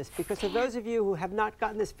waiting for this because for those of you who have not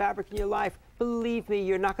gotten this fabric in your life, believe me,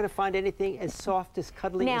 you're not going to find anything as soft, as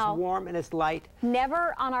cuddly, as warm, and as light.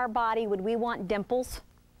 Never on our body would we want dimples,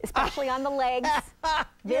 especially on the legs.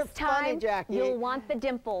 This time, Jackie. you'll want the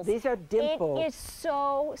dimples. These are dimples. It is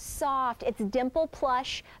so soft. It's dimple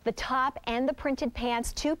plush, the top and the printed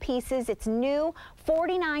pants, 2 pieces. It's new.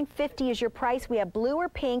 $49.50 is your price. We have blue or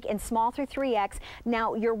pink in small through 3X.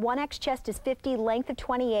 Now, your 1X chest is 50, length of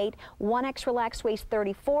 28, 1X relaxed waist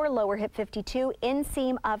 34, lower hip 52,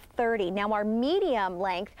 inseam of 30. Now, our medium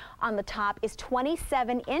length on the top is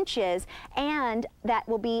 27 inches, and that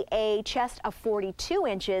will be a chest of 42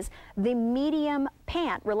 inches. The medium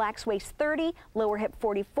pant, relaxed waist 30, lower hip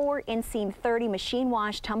 44, inseam 30, machine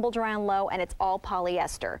wash, tumble dry on low, and it's all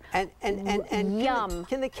polyester. And yum.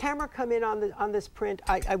 Can the camera come in on this print?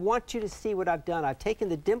 I want you to see what I've done. I've taken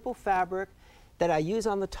the dimple fabric that I use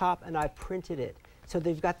on the top and I printed it. So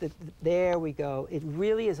they've got there we go. It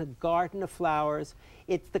really is a garden of flowers.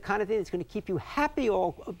 It's the kind of thing that's going to keep you happy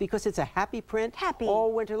because it's a happy print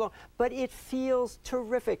all winter long. But it feels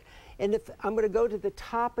terrific. And if I'm going to go to the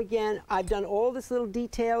top again, I've done all this little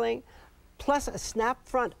detailing. Plus a snap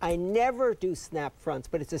front. I never do snap fronts,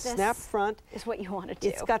 but it's a snap front. Is what you want to do.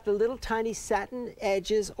 It's got the little tiny satin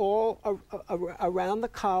edges all around the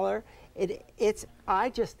collar. I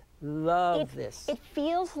just love this. It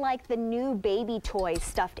feels like the new baby toy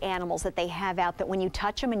stuffed animals that they have out that when you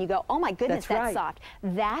touch them and you go, oh my goodness, that's soft.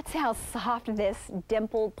 That's how soft this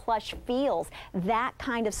dimpled plush feels. That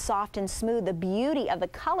kind of soft and smooth. The beauty of the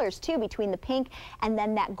colors too between the pink and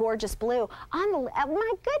then that gorgeous blue. On the,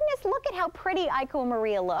 my goodness, look at how pretty Aiko and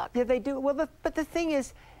Maria look. Yeah, they do. Well, but the thing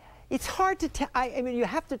is, it's hard to tell. I mean, you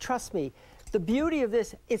have to trust me. The beauty of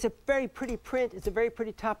this, it's a very pretty print, it's a very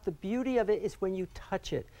pretty top. The beauty of it is when you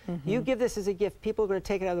touch it. You give this as a gift, people are going to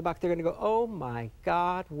take it out of the box, they're going to go, oh my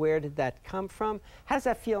God, where did that come from? How does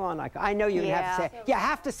that feel on Aiko? I know you have to say, you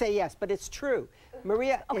have to say yes, but it's true.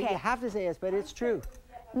 Maria, you have to say yes, but it's true.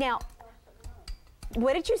 Now,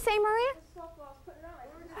 what did you say, Maria?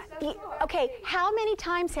 Okay, how many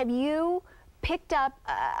times have you picked up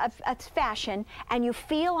a fashion and you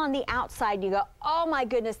feel on the outside, you go, oh my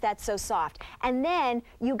goodness, that's so soft. And then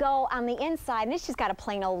you go on the inside and it's just got a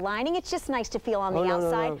plain old lining. It's just nice to feel on the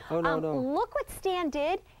outside. Look what Stan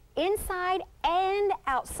did inside and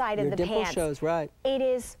outside of the pants. Your dimple shows, right. It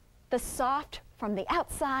is the soft from the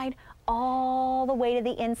outside all the way to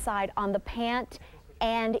the inside on the pant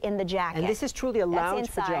and in the jacket. And this is truly a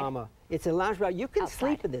lounge pajama. It's a lounge pajama. You can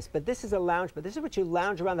sleep in this, but this is a lounge. But this is what you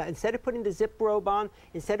lounge around. That instead of putting the zip robe on,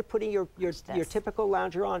 instead of putting your typical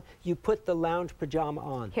lounger on, you put the lounge pajama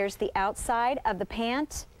on. Here's the outside of the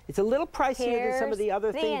pant. It's a little pricier than some of the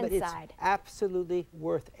other things, but it's absolutely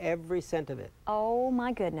worth every cent of it. Oh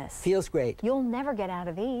my goodness. Feels great. You'll never get out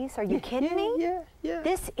of these. Are you kidding me? Yeah.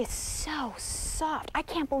 This is so soft. I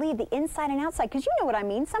can't believe the inside and outside, because you know what I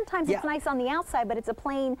mean. Sometimes it's nice on the outside, but it's a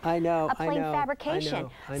plain, fabrication.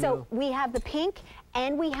 So we have the pink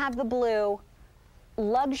and we have the blue.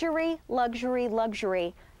 Luxury, luxury,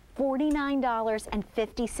 luxury.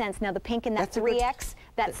 $49.50. Now the pink in that 3X,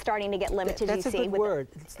 that's starting to get limited. That's a good word.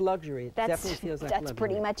 It's luxury. It definitely feels like luxury. That's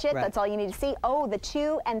pretty much it. That's all you need to see. Oh, the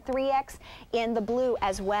 2 and 3X in the blue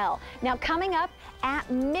as well. Now coming up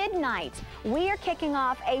at midnight, we are kicking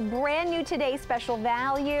off a brand new Today Special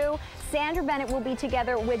Value. Sandra Bennett will be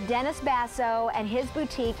together with Dennis Basso and his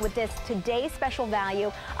boutique with this Today Special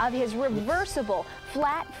Value of his reversible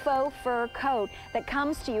flat faux fur coat that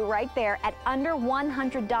comes to you right there at under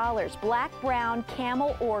 $100. Black, brown,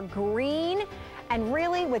 camel, or green. And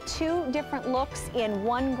really, with 2 different looks in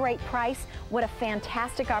one great price, what a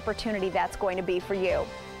fantastic opportunity that's going to be for you.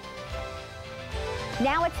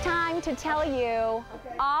 Now it's time to tell you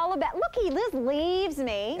all about, look, he leaves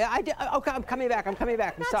me. Yeah, okay, I'm coming back. I'm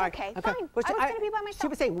sorry. Okay, fine. I was going to be by myself. She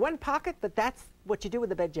was saying 1 pocket, but that's what you do with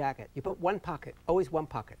the bed jacket. You put 1 pocket, always 1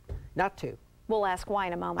 pocket, not 2. We'll ask why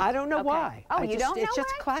in a moment. I don't know why. Oh, you don't know It's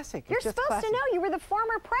just why? classic. You're supposed to know. You were the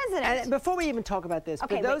former president. And before we even talk about this,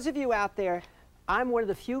 for those of you out there, I'm one of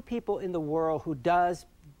the few people in the world who does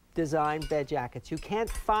design bed jackets. You can't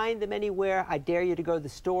find them anywhere. I dare you to go to the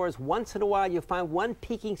stores. Once in a while, you'll find one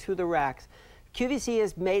peeking through the racks. QVC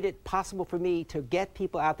has made it possible for me to get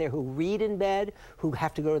people out there who read in bed, who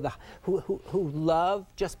have to go to the, who love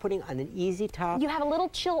just putting on an easy top. You have a little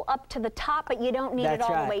chill up to the top, but you don't need it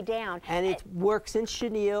all the way down. And it works in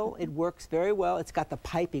chenille. It works very well. It's got the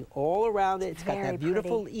piping all around it. It's got that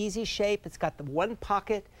beautiful, easy shape. It's got the one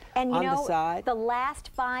pocket on the side. The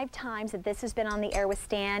last 5 times that this has been on the air with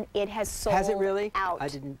Stan, it has sold out. Has it really? I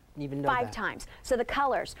didn't even know that. 5 times. So the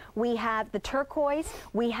colors, we have the turquoise,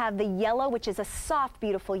 we have the yellow, which is a soft,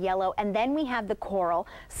 beautiful yellow, and then we have the coral,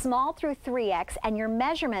 small through 3X, and your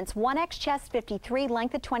measurements, 1X chest 53,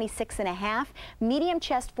 length of 26.5, medium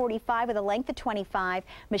chest 45 with a length of 25,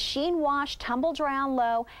 machine wash, tumble dry on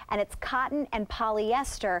low, and it's cotton and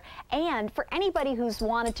polyester. And for anybody who's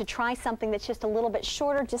wanted to try something that's just a little bit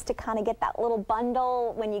shorter, just to kind of get that little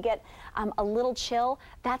bundle when you get a little chill,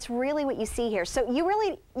 that's really what you see here. So you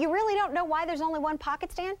really don't know why there's only one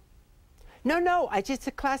pocket, Stan? No, it's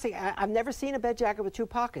a classic. I've never seen a bed jacket with 2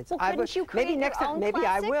 pockets. Well, couldn't you create your own maybe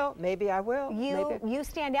classic? Maybe I will. You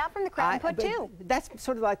stand out from the crowd and put 2. That's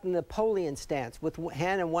sort of like the Napoleon stance with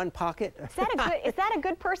hand in one pocket. Is that a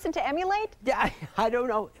good person to emulate? Yeah, I don't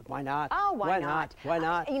know. Why not? Oh, why not? Why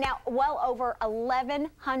not? You know, well over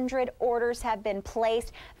 1,100 orders have been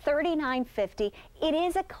placed, $39.50. It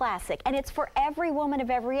is a classic, and it's for every woman of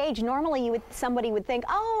every age. Normally, somebody would think,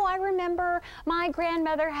 oh, I remember my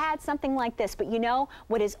grandmother had something like this, but you know,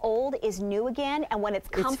 what is old is new again, and when it's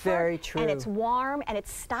comfort, it's very true. and it's warm, and it's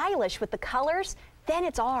stylish with the colors, then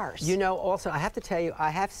it's ours. You know, also, I have to tell you, I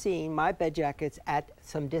have seen my bed jackets at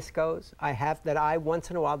some discos. I have that I, once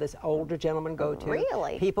in a while, this older gentleman go to.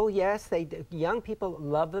 Really? People, yes, young people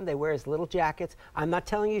love them. They wear his little jackets. I'm not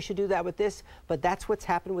telling you should do that with this, but that's what's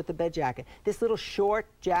happened with the bed jacket. This little short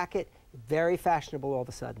jacket, very fashionable all of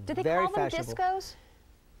a sudden. Do they very call them fashionable. discos?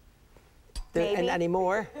 And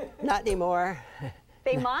anymore. Not anymore.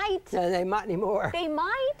 They might. No, they might anymore. They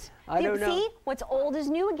might. I don't know. See, what's old is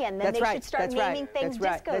new again. Then they should start naming things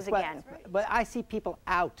discos again. But I see people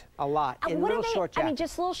out a lot in little short jackets. I mean,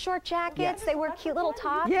 just little short jackets. They wear cute little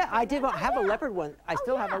tops. Yeah, I did have a leopard one. I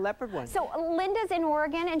still have a leopard one. So Linda's in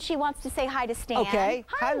Oregon, and she wants to say hi to Stan. Okay.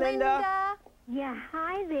 Hi, Linda. Yeah,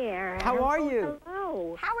 hi there. How are you?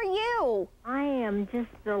 Hello. How are you? I am just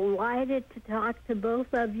delighted to talk to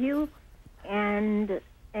both of you, and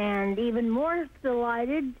even more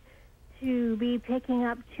delighted to be picking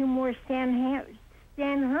up 2 more Stan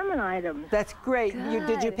Herman items. That's great.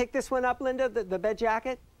 Did you pick this one up, Linda, the bed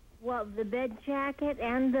jacket? Well, the bed jacket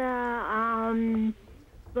and the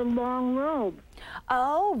long robe.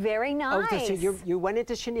 Oh, very nice. Oh, so you went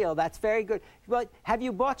into chenille. That's very good. Well, have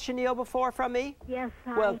you bought chenille before from me? Yes,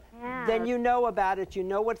 well, I have. Then you know about it. You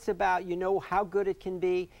know what it's about. You know how good it can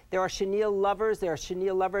be. There are chenille lovers. There are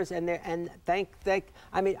chenille lovers, and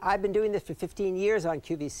I mean, I've been doing this for 15 years on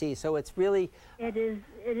QVC, so it's really. It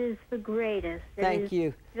is the greatest. Thank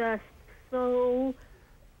you. Just so.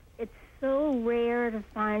 It's so rare to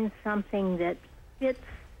find something that fits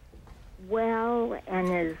well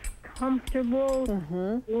and is comfortable,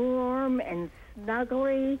 warm and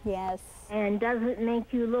snuggly. Yes. And doesn't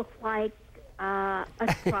make you look like a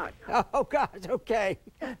truck. Oh gosh, okay.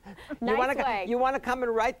 Nice you want to come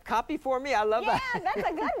and write copy for me? I love that. Yeah, that's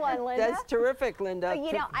a good one, Linda. That's terrific, Linda. But,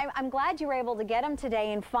 you know, I'm glad you were able to get them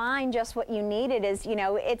today and find just what you needed. Is, you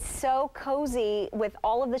know, it's so cozy with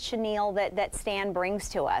all of the chenille that Stan brings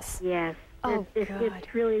to us. Yes. Oh,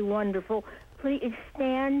 it's really wonderful. Please,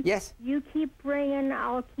 Stan. Yes. You keep bringing,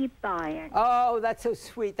 I'll keep buying. Oh, that's so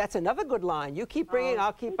sweet. That's another good line. You keep bringing,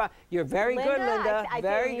 I'll keep buying. You're very good, Linda.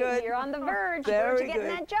 Very good. You're on the verge. Very getting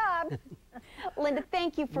that job. Linda,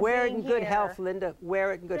 thank you for being here. Wear it in good health, Linda.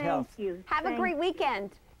 Wear it in good health. Thank you. Have a great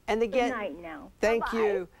weekend. And again, good night now. Thank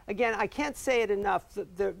you. Again, I can't say it enough.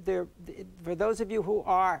 For those of you who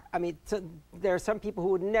are, I mean, there are some people who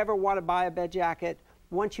would never want to buy a bed jacket.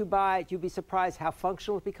 Once you buy it, you'll be surprised how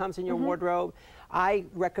functional it becomes in your wardrobe. I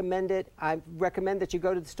recommend it. I recommend that you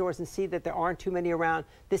go to the stores and see that there aren't too many around.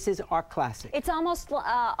 This is our classic. It's almost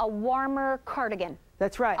a warmer cardigan.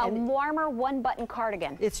 That's right. A warmer one-button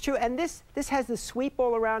cardigan. It's true. And this has the sweep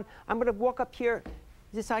all around. I'm going to walk up here.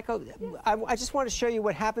 I just want to show you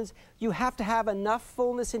what happens. You have to have enough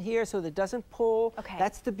fullness in here so that it doesn't pull. Okay.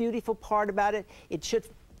 That's the beautiful part about it. It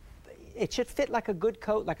should fit like a good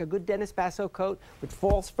coat, like a good Dennis Basso coat, which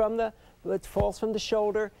falls from the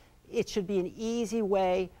shoulder. It should be an easy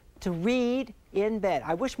way to read in bed.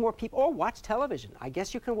 I wish more people, or watch television. I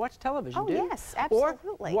guess you can watch television, yes,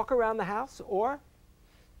 absolutely. Or walk around the house, or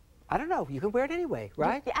I don't know, you can wear it anyway,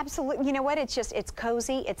 right? Absolutely. You know what? It's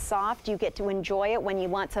cozy, it's soft. You get to enjoy it when you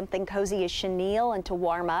want something cozy as chenille and to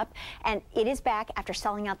warm up. And it is back after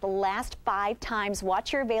selling out the last 5 times.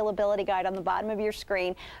 Watch your availability guide on the bottom of your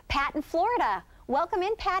screen. Pat in Florida. Welcome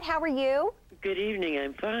in, Pat. How are you? Good evening.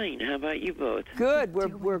 I'm fine. How about you both? Good.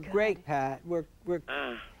 We're great, Pat.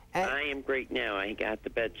 I am great now. I got the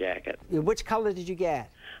bed jacket. Which color did you get?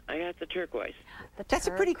 I got the turquoise. That's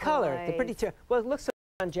a pretty color. Well, it looks so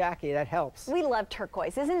on Jackie. That helps. We love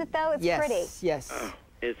turquoise, isn't it? Though it's pretty. Yes. Oh,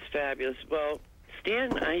 it's fabulous. Well,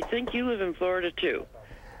 Stan, I think you live in Florida too.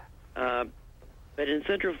 But in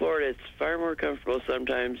Central Florida, it's far more comfortable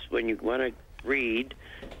sometimes when you want to read,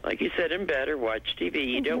 like you said, in bed or watch TV.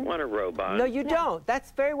 You don't want a robe on. No, you don't.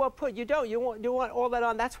 That's very well put. You don't. You want all that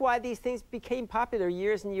on. That's why these things became popular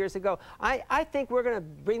years and years ago. I think we're going to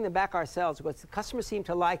bring them back ourselves because the customers seem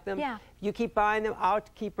to like them. Yeah. You keep buying them, I'll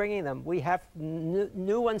keep bringing them. We have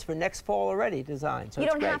new ones for next fall already designed. So you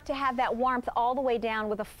don't have to have that warmth all the way down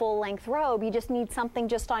with a full-length robe. You just need something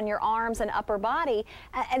just on your arms and upper body,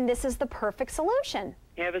 and this is the perfect solution.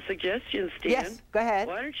 I have a suggestion, Stan. Yes, go ahead.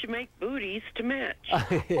 Why don't you make booties to match?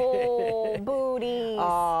 Oh, booties.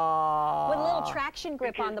 With a little traction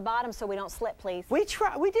grip on the bottom so we don't slip, please. We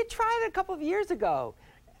did try it a couple of years ago.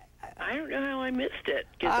 I don't know how I missed it,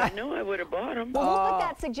 because I know I would have bought them. Well, we'll put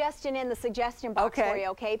that suggestion in the suggestion box for you,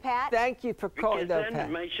 okay, Pat? Thank you for calling, though, Pat.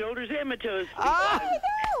 Pat. My shoulders and my toes. There you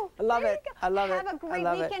go. I love it. I love it. Have a great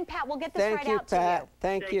weekend, Pat. We'll get this Thank right you, out Pat. to you.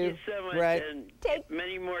 Thank you. Thank you so much, right. and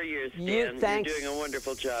many more years, Stan. Thanks You're doing a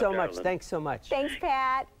wonderful job, so much. darling. Thanks so much. Thanks,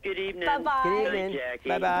 Pat. Good evening. Bye-bye. Good Good evening. night, Jackie.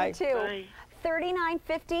 Bye-bye. You too. Bye.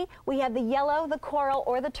 $39.50. We have the yellow, the coral,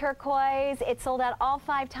 or the turquoise. It sold out all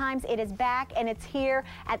 5 times. It is back, and it's here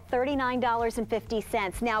at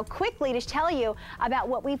 $39.50. Now, quickly to tell you about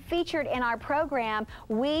what we featured in our program,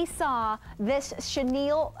 we saw this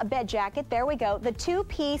chenille bed jacket. There we go. The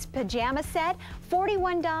 2-piece pajama set,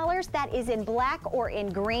 $41. That is in black or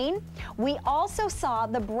in green. We also saw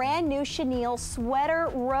the brand new chenille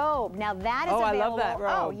sweater robe. Now, that is available. I love that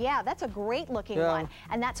robe. Oh, yeah, that's a great looking one.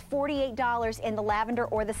 And that's $48 in the lavender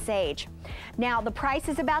or the sage. Now, the price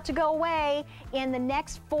is about to go away in the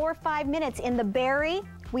next 4 or 5 minutes. In the berry,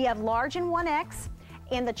 we have large and 1X.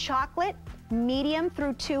 In the chocolate, medium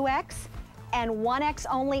through 2X. And 1X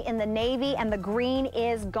only in the navy, and the green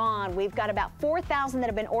is gone. We've got about 4,000 that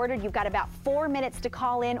have been ordered. You've got about 4 minutes to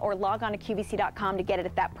call in or log on to QVC.com to get it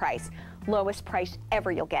at that price. Lowest price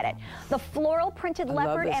ever you'll get it. The floral printed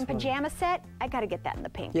leopard and pajama set, I gotta get that in the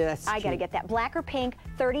pink. Yeah, that's I gotta get that. Black or pink,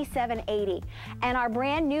 $37.80. And our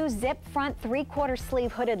brand new zip front 3/4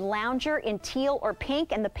 sleeve hooded lounger in teal or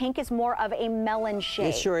pink, and the pink is more of a melon shade.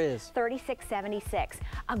 It sure is. $36.76.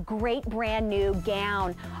 A great brand new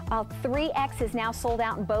gown. 3X is now sold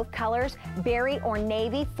out in both colors, berry or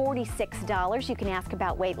navy, $46. You can ask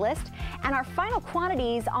about wait list. And our final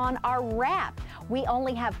quantities on our wrap. We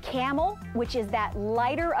only have camel, which is that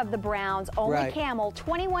lighter of the browns, only camel,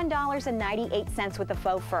 $21.98 with the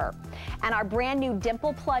faux fur. And our brand new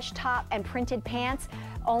dimple plush top and printed pants,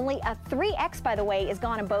 only a 3X, by the way, is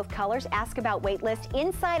gone in both colors. Ask about wait list.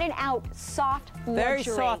 Inside and out, soft luxury. Very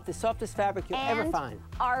soft, the softest fabric you'll ever find.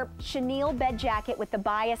 Our chenille bed jacket with the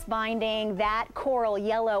bias binding, that coral,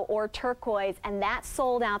 yellow, or turquoise, and that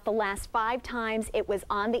sold out the last 5 times it was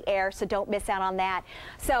on the air, so don't miss out on that.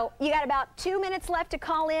 So you got about 2 minutes left to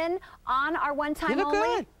call in on our one-time only. You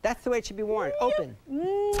look good. That's the way it should be worn. Open.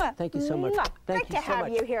 Thank you so much. Great to have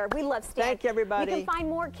you here. We love Stan. Thank you, everybody. You can find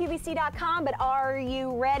more at QVC.com, but are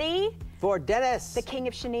you ready? For Dennis. The king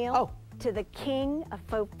of chenille. Oh. To the king of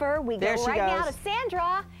faux fur. We go right now to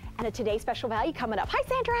Sandra and a Today's Special Value coming up. Hi,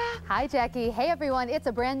 Sandra. Hi, Jackie. Hey, everyone. It's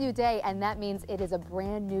a brand new day, and that means it is a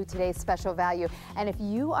brand new Today's Special Value. And if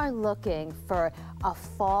you are looking for a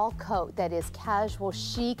fall coat that is casual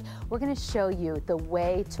chic, we're going to show you the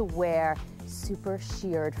way to wear super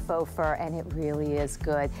sheared faux fur, and it really is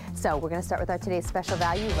good. So we're going to start with our Today's Special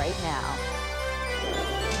Value right now.